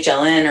or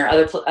HLN or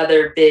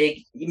other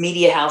big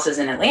media houses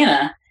in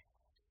Atlanta.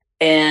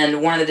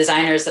 And one of the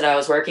designers that I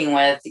was working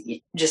with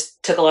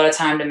just took a lot of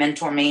time to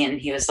mentor me. And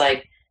he was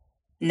like,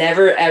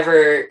 never,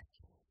 ever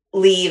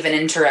leave an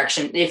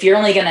interaction. If you're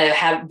only going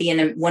to be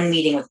in one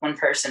meeting with one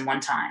person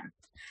one time,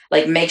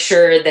 like make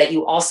sure that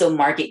you also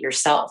market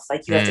yourself.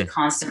 Like you have to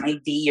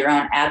constantly be your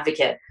own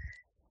advocate,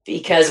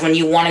 because when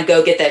you want to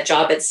go get that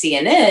job at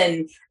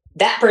CNN,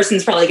 that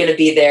person's probably going to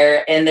be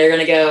there and they're going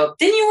to go,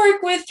 didn't you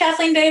work with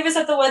Kathleen Davis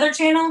at the Weather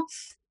Channel?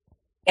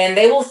 And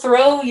they will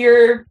throw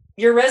your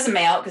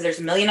resume out, because there's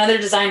a million other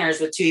designers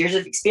with 2 years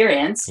of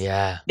experience.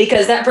 Yeah.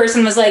 Because that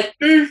person was like,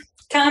 kind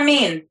of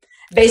mean,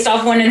 based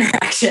off one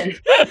interaction.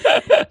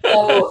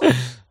 So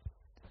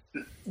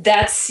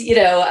that's,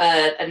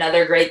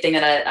 another great thing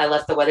that I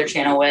left the Weather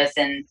Channel with,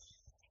 and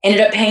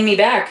ended up paying me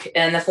back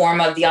in the form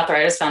of the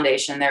Arthritis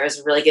Foundation. There was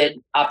a really good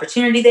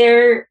opportunity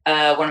there.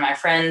 One of my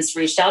friends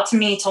reached out to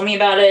me, told me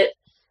about it.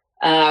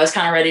 I was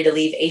kind of ready to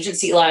leave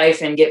agency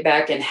life and get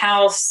back in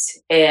house.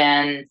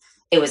 And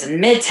it was in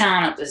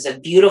Midtown. It was a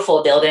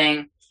beautiful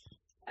building.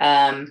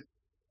 And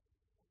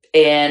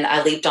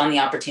I leaped on the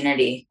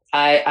opportunity.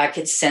 I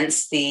could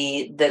sense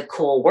the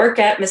cool work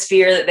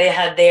atmosphere that they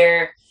had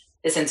there,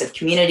 the sense of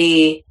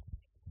community.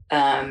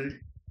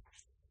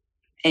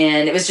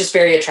 And it was just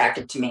very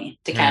attractive to me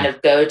to kind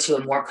of go to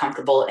a more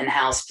comfortable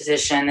in-house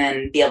position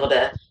and be able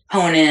to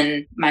hone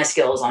in my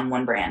skills on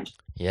one brand.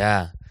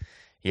 Yeah.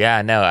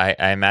 Yeah, no,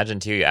 I imagine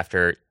too,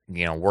 after,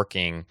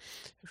 working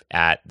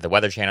at the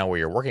Weather Channel, where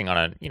you're working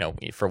on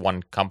for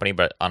one company,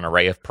 but on an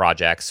array of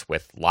projects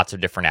with lots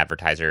of different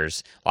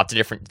advertisers, lots of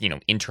different,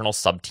 internal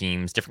sub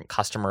teams, different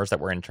customers that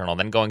were internal,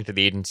 then going to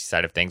the agency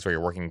side of things where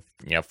you're working,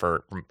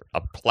 for a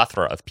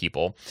plethora of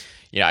people.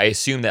 I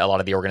assume that a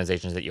lot of the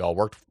organizations that you all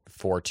worked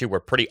for too were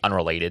pretty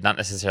unrelated, not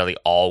necessarily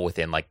all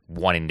within like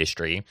one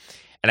industry.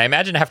 And I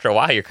imagine after a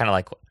while, you're kind of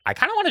like, I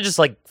kind of want to just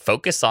like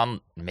focus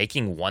on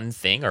making one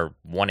thing or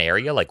one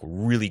area like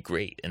really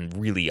great and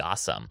really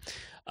awesome.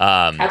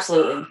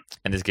 Absolutely.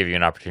 And this gives you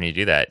an opportunity to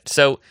do that.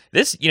 So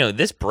this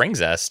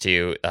brings us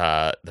to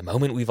the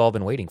moment we've all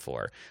been waiting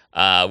for,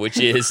 which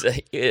is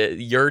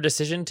your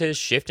decision to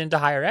shift into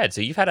higher ed.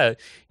 So you've had a,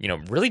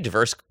 really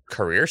diverse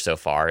career so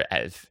far,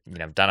 as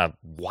done a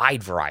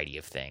wide variety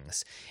of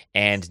things.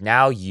 And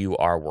now you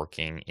are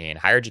working in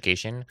higher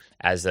education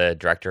as a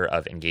director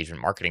of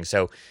engagement marketing.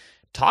 So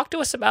talk to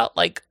us about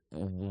like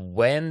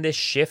when this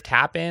shift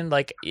happened,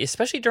 like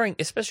especially during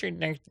such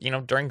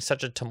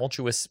a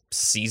tumultuous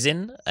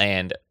season,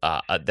 and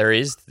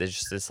there's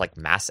this like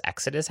mass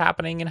exodus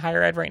happening in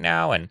higher ed right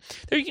now, and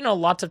there's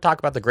lots of talk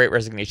about the Great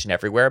Resignation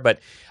everywhere, but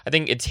I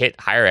think it's hit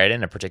higher ed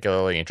in a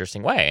particularly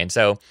interesting way. And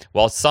so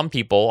while some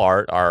people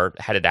are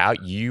headed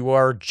out, you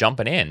are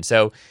jumping in.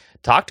 So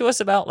talk to us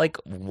about like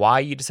why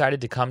you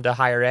decided to come to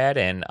higher ed,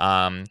 and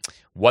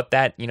what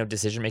that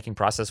decision making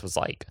process was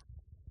like.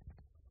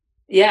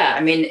 Yeah,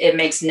 I mean, it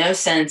makes no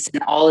sense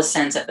and all the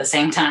sense at the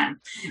same time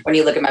when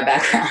you look at my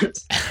background.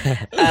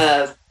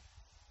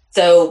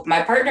 So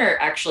my partner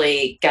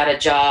actually got a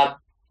job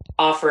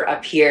offer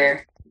up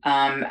here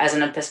as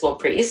an Episcopal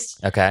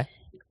priest. Okay.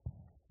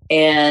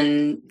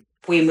 And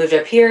we moved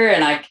up here,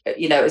 and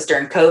it was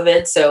during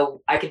COVID,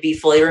 so I could be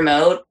fully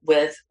remote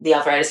with the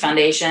Arthritis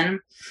Foundation,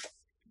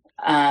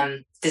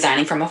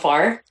 designing from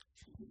afar.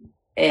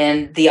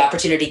 And the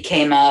opportunity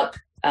came up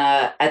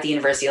at the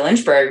University of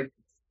Lynchburg.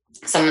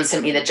 Someone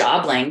sent me the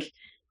job link,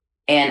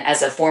 and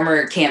as a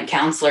former camp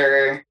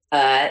counselor,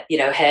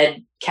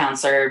 head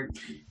counselor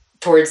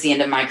towards the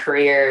end of my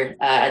career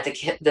at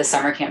the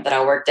summer camp that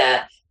I worked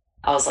at,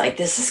 I was like,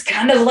 this is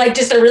kind of like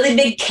just a really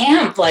big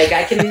camp. Like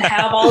I can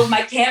have all of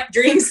my camp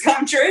dreams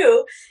come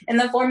true in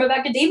the form of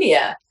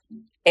academia.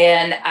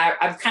 And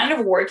I'm kind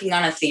of working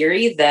on a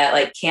theory that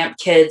like camp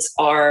kids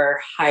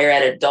are higher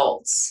ed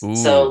adults. Ooh.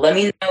 So let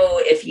me know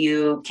if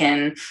you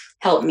can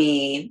help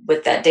me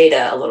with that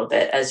data a little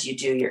bit as you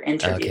do your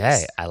interviews.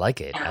 Okay, I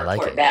like it. I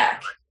like it.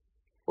 Back.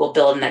 We'll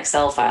build an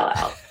Excel file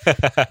out.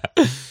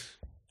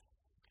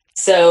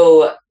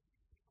 So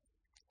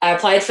I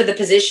applied for the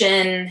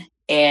position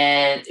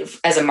and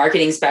as a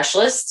marketing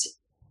specialist,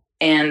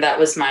 and that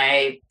was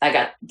I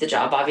got the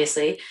job,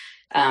 obviously.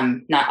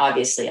 Not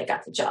obviously I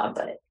got the job,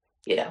 but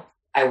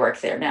I work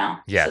there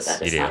now. Yes, so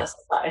that is not a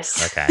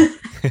surprise. Okay.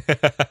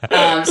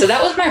 So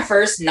that was my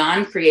first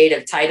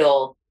non-creative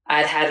title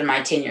I'd had in my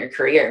 10-year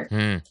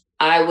career.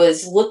 I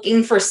was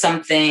looking for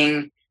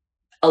something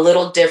a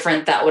little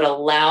different that would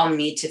allow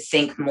me to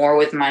think more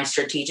with my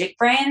strategic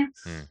brain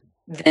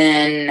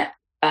than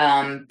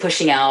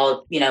pushing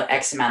out,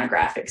 X amount of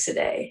graphics a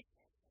day.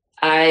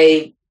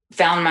 I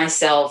found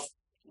myself,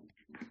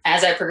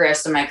 as I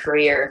progressed in my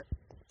career,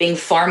 being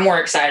far more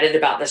excited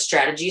about the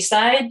strategy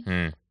side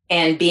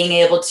and being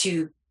able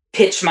to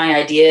pitch my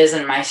ideas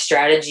and my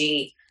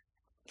strategy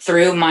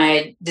through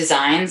my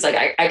designs.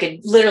 Like I could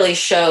literally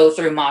show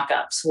through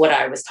mock-ups what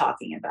I was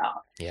talking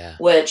about. Yeah.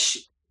 Which,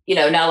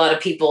 not a lot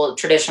of people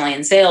traditionally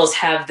in sales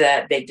have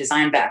that big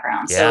design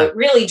background. Yeah. So it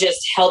really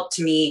just helped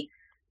me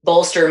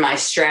bolster my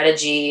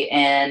strategy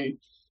and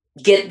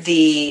get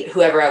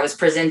whoever I was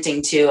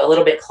presenting to a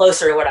little bit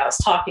closer to what I was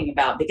talking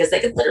about, because they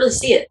could literally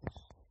see it.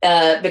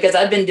 Because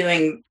I've been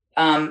doing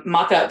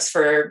mock-ups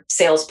for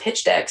sales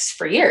pitch decks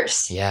for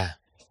years. Yeah.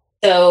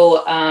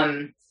 So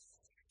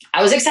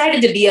I was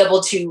excited to be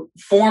able to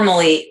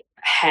formally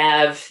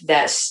have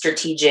that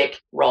strategic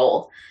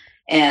role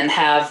and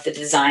have the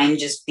design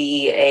just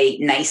be a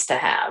nice to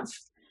have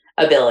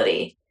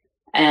ability.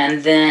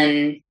 And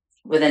then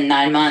within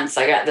 9 months,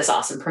 I got this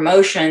awesome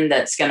promotion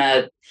that's going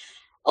to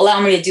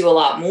allow me to do a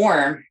lot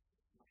more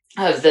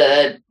of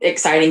the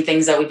exciting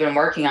things that we've been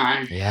working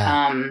on.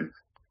 Yeah.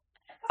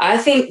 I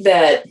think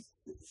that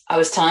I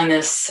was talking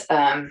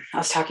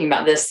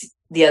about this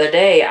the other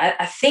day.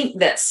 I think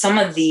that some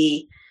of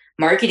the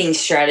marketing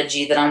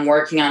strategy that I'm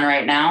working on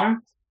right now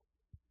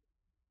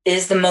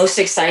is the most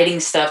exciting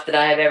stuff that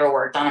I have ever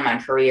worked on in my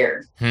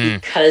career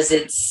because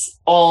it's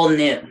all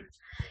new.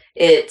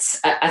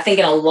 I think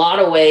in a lot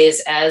of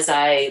ways, as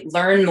I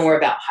learn more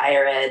about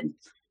higher ed,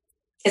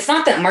 it's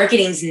not that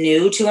marketing's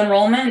new to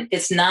enrollment.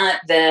 It's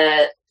not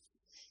that,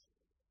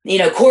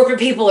 corporate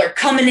people are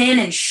coming in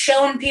and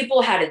showing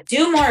people how to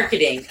do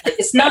marketing.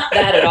 It's not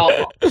that at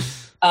all.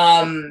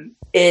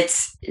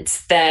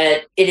 It's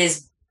that it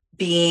is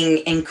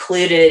being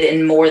included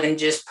in more than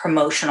just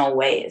promotional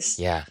ways.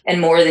 Yeah.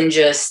 And more than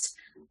just,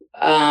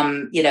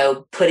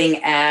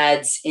 putting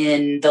ads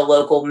in the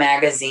local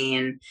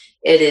magazine.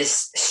 It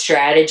is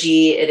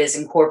strategy. It is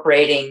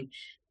incorporating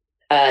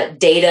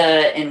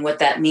data and what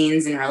that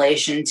means in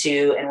relation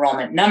to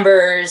enrollment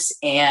numbers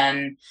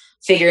and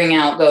figuring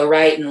out go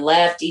right and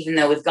left. Even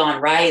though we've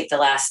gone right the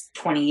last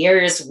 20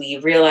 years, we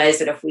realized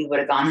that if we would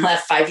have gone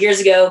left 5 years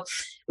ago,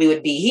 we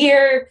would be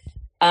here.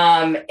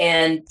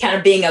 And kind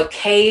of being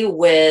okay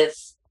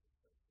with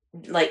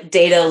like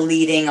data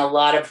leading a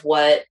lot of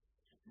what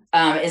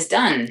is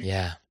done.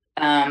 Yeah.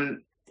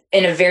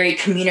 In a very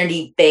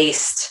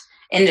community-based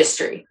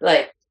industry.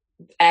 Like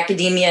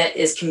academia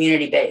is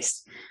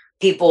community-based.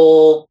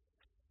 People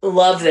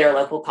love their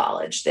local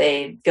college.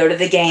 They go to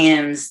the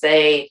games.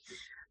 They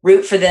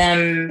root for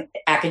them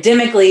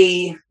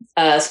academically,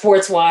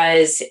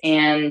 sports-wise,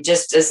 and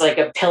just as like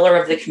a pillar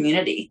of the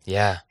community.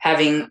 Yeah.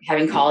 Having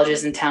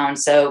colleges in town.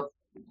 So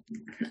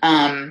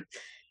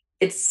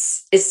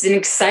it's an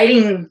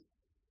exciting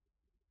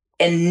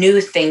and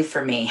new thing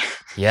for me.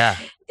 Yeah.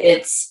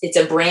 It's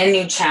a brand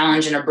new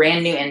challenge in a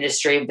brand new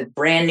industry with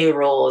brand new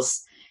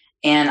rules.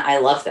 And I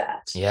love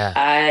that. Yeah.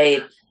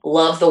 I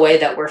love the way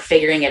that we're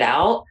figuring it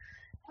out.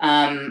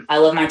 I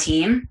love my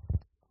team.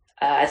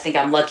 I think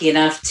I'm lucky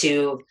enough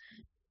to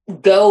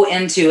go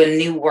into a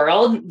new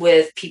world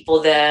with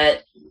people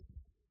that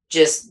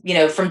just,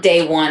 from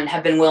day one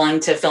have been willing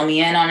to fill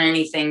me in on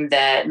anything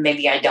that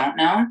maybe I don't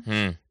know.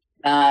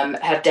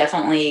 Have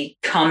definitely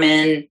come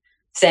in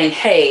saying,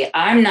 hey,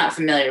 I'm not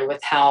familiar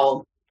with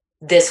how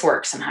this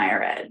works in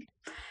higher ed.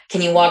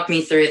 Can you walk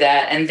me through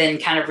that? And then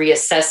kind of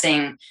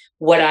reassessing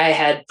what I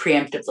had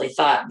preemptively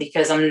thought,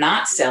 because I'm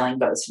not selling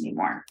boats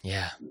anymore.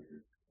 Yeah.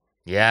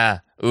 Yeah.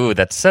 Ooh,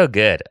 that's so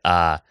good.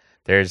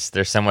 There's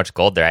so much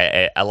gold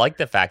there. I like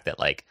the fact that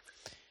like,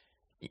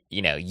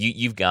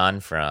 you've gone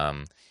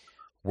from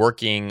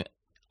working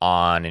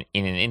in an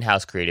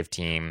in-house creative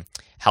team,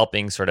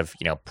 helping sort of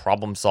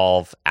problem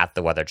solve at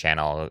the Weather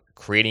Channel,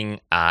 creating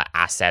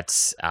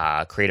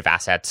creative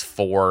assets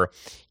for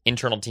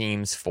internal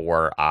teams,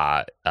 for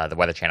the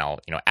Weather Channel,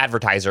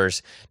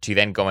 advertisers, to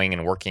then going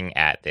and working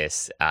at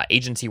this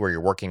agency where you're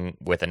working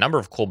with a number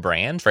of cool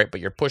brands, right?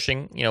 But you're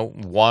pushing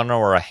one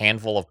or a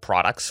handful of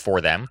products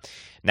for them.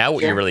 Now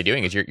what you're really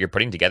doing is you're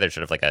putting together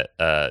sort of like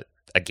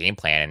a game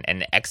plan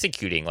and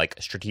executing like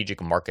a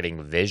strategic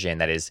marketing vision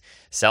that is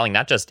selling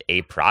not just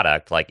a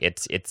product, like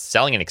it's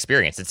selling an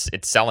experience.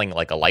 It's selling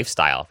like a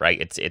lifestyle, right?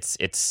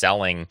 It's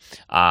selling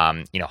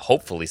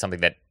hopefully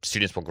something that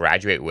students will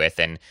graduate with,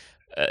 and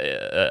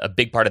a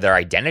big part of their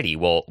identity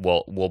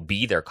will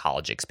be their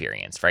college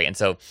experience, right? And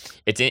so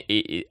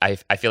I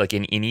feel like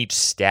in each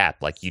step,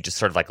 like you just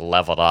sort of like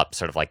leveled up,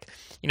 sort of like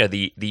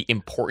the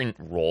important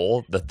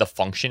role, the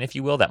function, if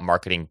you will, that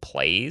marketing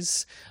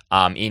plays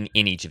in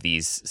each of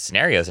these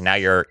scenarios. And now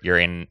you're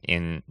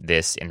in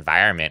this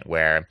environment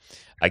where,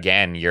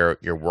 again, you're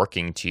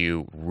working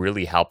to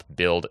really help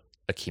build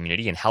a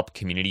community and help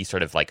community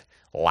sort of like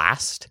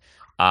last.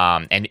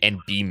 And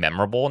be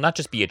memorable, not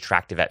just be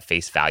attractive at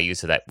face value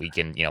so that we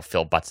can,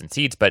 fill butts and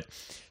seats, but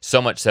so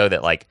much so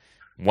that like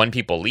when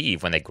people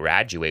leave, when they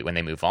graduate, when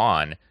they move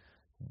on,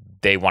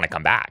 they want to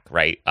come back,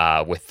 right?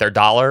 With their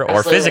dollar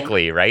or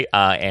physically, right?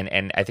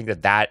 And I think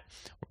that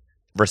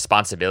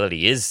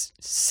responsibility is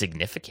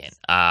significant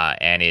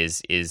and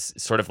is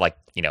sort of like,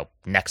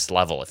 next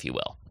level, if you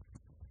will.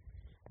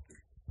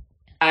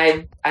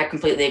 I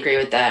completely agree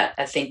with that.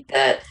 I think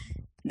that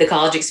the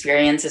college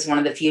experience is one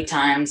of the few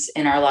times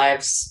in our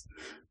lives,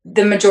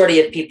 the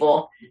majority of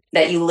people,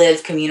 that you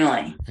live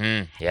communally.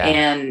 Yeah.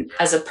 And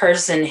as a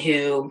person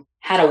who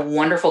had a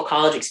wonderful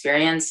college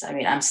experience, I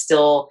mean, I'm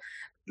still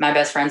my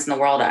best friends in the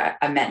world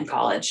I met in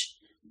college.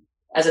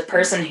 As a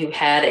person who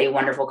had a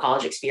wonderful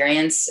college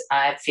experience,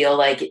 I feel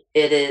like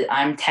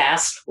I'm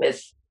tasked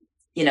with,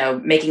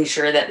 making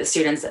sure that the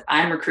students that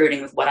I'm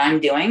recruiting with what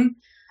I'm doing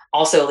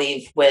also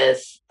leave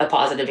with a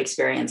positive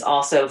experience,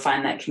 also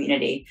find that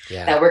community,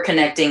 that we're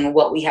connecting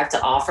what we have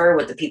to offer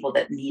with the people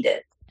that need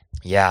it.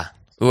 Yeah.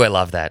 Ooh, I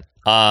love that.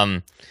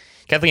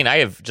 Kathleen, I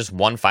have just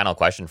one final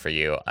question for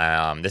you.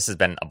 This has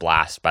been a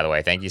blast, by the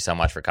way. Thank you so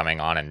much for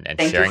coming on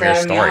and sharing your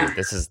story.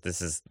 This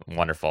is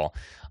wonderful.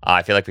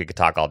 I feel like we could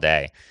talk all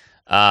day.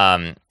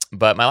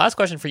 But my last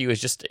question for you is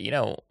just,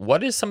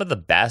 what is some of the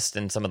best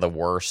and some of the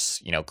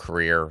worst,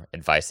 career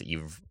advice that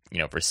you've,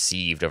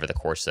 received over the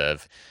course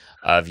of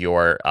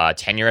your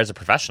tenure as a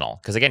professional?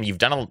 Because again, you've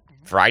done a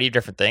variety of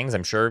different things.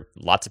 I'm sure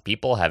lots of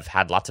people have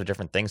had lots of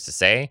different things to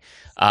say.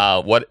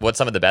 What's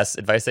some of the best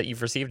advice that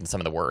you've received and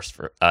some of the worst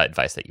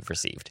advice that you've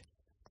received?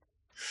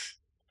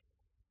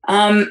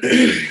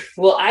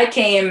 Well, I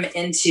came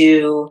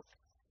into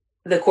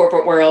the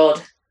corporate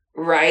world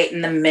right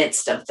in the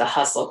midst of the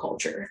hustle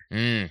culture.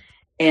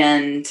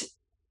 And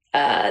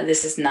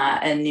this is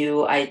not a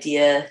new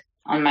idea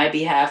on my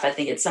behalf. I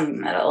think it's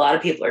something that a lot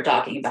of people are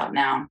talking about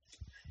now.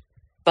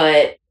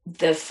 But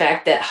the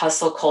fact that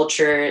hustle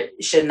culture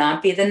should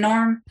not be the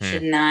norm,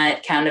 should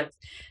not kind of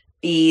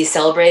be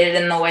celebrated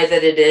in the way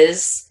that it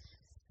is.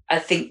 I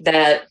think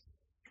that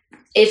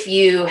if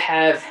you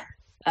have,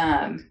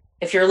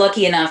 if you're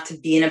lucky enough to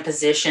be in a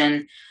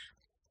position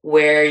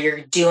where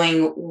you're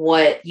doing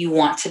what you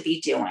want to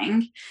be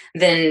doing,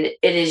 then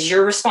it is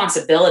your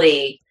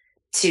responsibility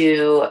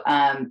to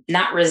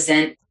not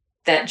resent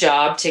that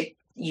job.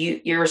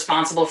 You're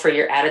responsible for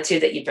your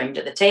attitude that you bring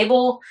to the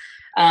table.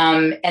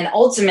 And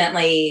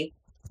ultimately,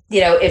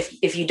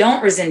 if you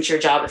don't resent your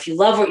job, if you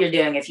love what you're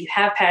doing, if you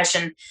have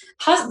passion,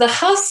 the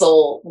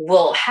hustle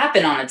will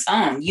happen on its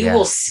own. You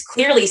will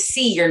clearly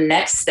see your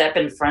next step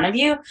in front of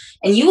you,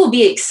 and you will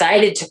be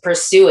excited to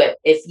pursue it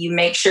if you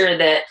make sure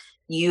that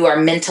you are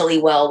mentally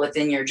well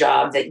within your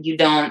job, that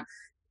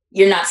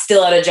you're not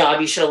still at a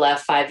job you should have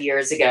left 5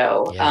 years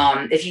ago.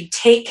 If you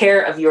take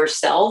care of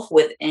yourself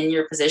within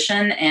your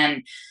position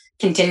and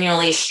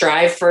continually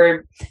strive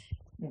for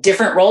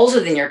different roles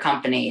within your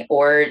company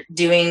or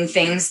doing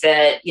things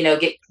that,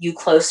 get you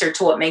closer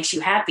to what makes you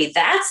happy,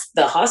 that's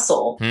the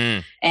hustle.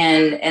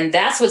 And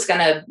that's what's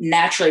going to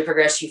naturally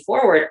progress you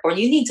forward, or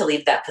you need to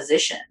leave that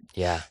position.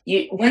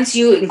 Once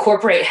you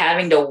incorporate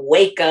having to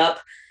wake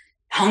up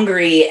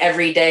hungry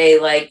every day,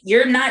 like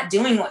you're not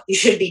doing what you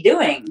should be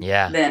doing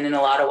then in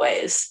a lot of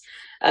ways.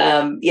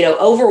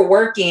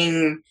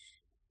 Overworking,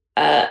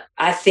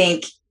 I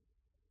think,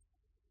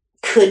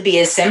 could be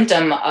a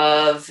symptom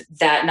of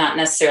that not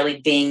necessarily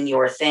being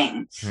your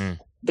thing,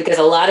 because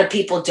a lot of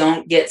people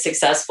don't get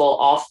successful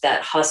off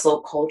that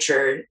hustle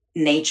culture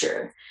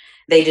nature.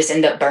 They just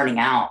end up burning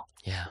out.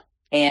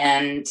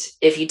 And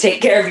if you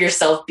take care of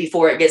yourself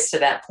before it gets to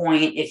that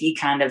point, if you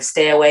kind of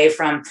stay away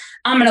from,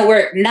 I'm going to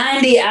work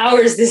 90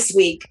 hours this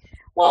week,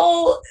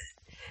 well,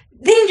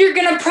 then you're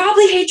going to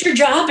probably hate your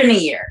job in a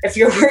year. If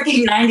you're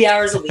working 90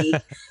 hours a week,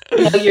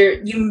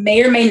 you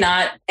may or may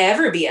not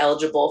ever be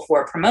eligible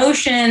for a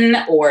promotion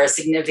or a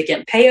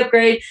significant pay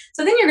upgrade.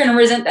 So then you're going to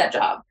resent that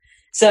job.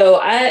 So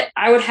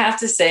I would have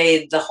to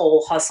say the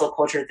whole hustle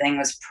culture thing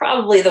was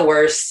probably the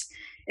worst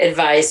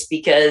advice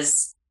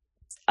because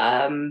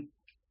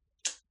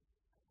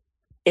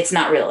it's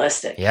not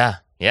realistic. Yeah,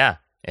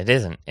 it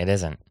isn't.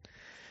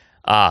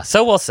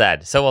 So well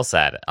said.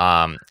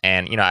 And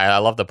I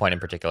love the point in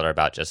particular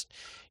about just,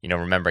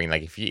 remembering,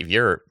 like, if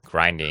you're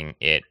grinding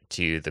it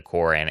to the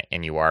core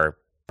and you are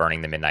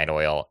burning the midnight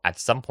oil, at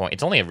some point,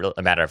 it's only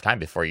a matter of time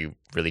before you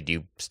really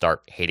do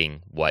start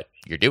hating what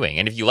you're doing.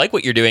 And if you like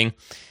what you're doing,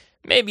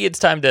 maybe it's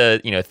time to,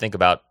 think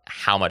about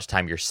how much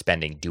time you're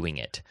spending doing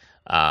it.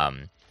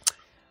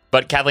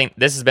 But Kathleen,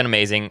 this has been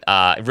amazing.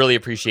 I really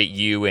appreciate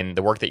you and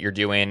the work that you're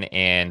doing.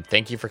 And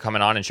thank you for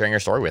coming on and sharing your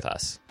story with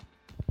us.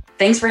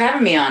 Thanks for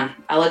having me on.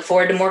 I look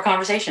forward to more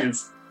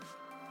conversations.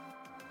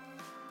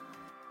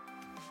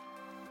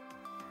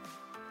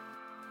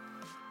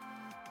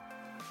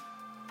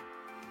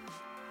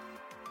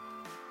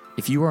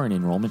 If you are an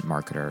enrollment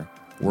marketer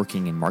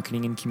working in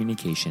marketing and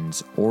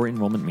communications or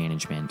enrollment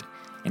management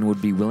and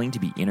would be willing to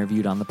be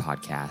interviewed on the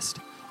podcast,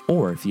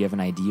 or if you have an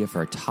idea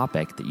for a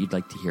topic that you'd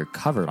like to hear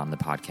covered on the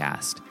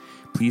podcast,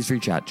 please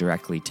reach out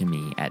directly to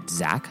me at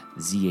Zach,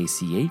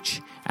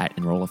 Z-A-C-H,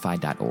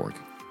 @Enrollify.org.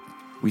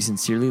 We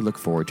sincerely look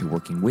forward to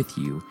working with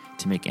you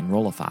to make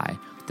Enrollify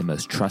the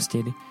most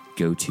trusted,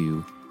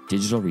 go-to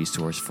digital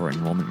resource for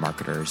enrollment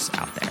marketers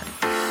out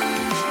there.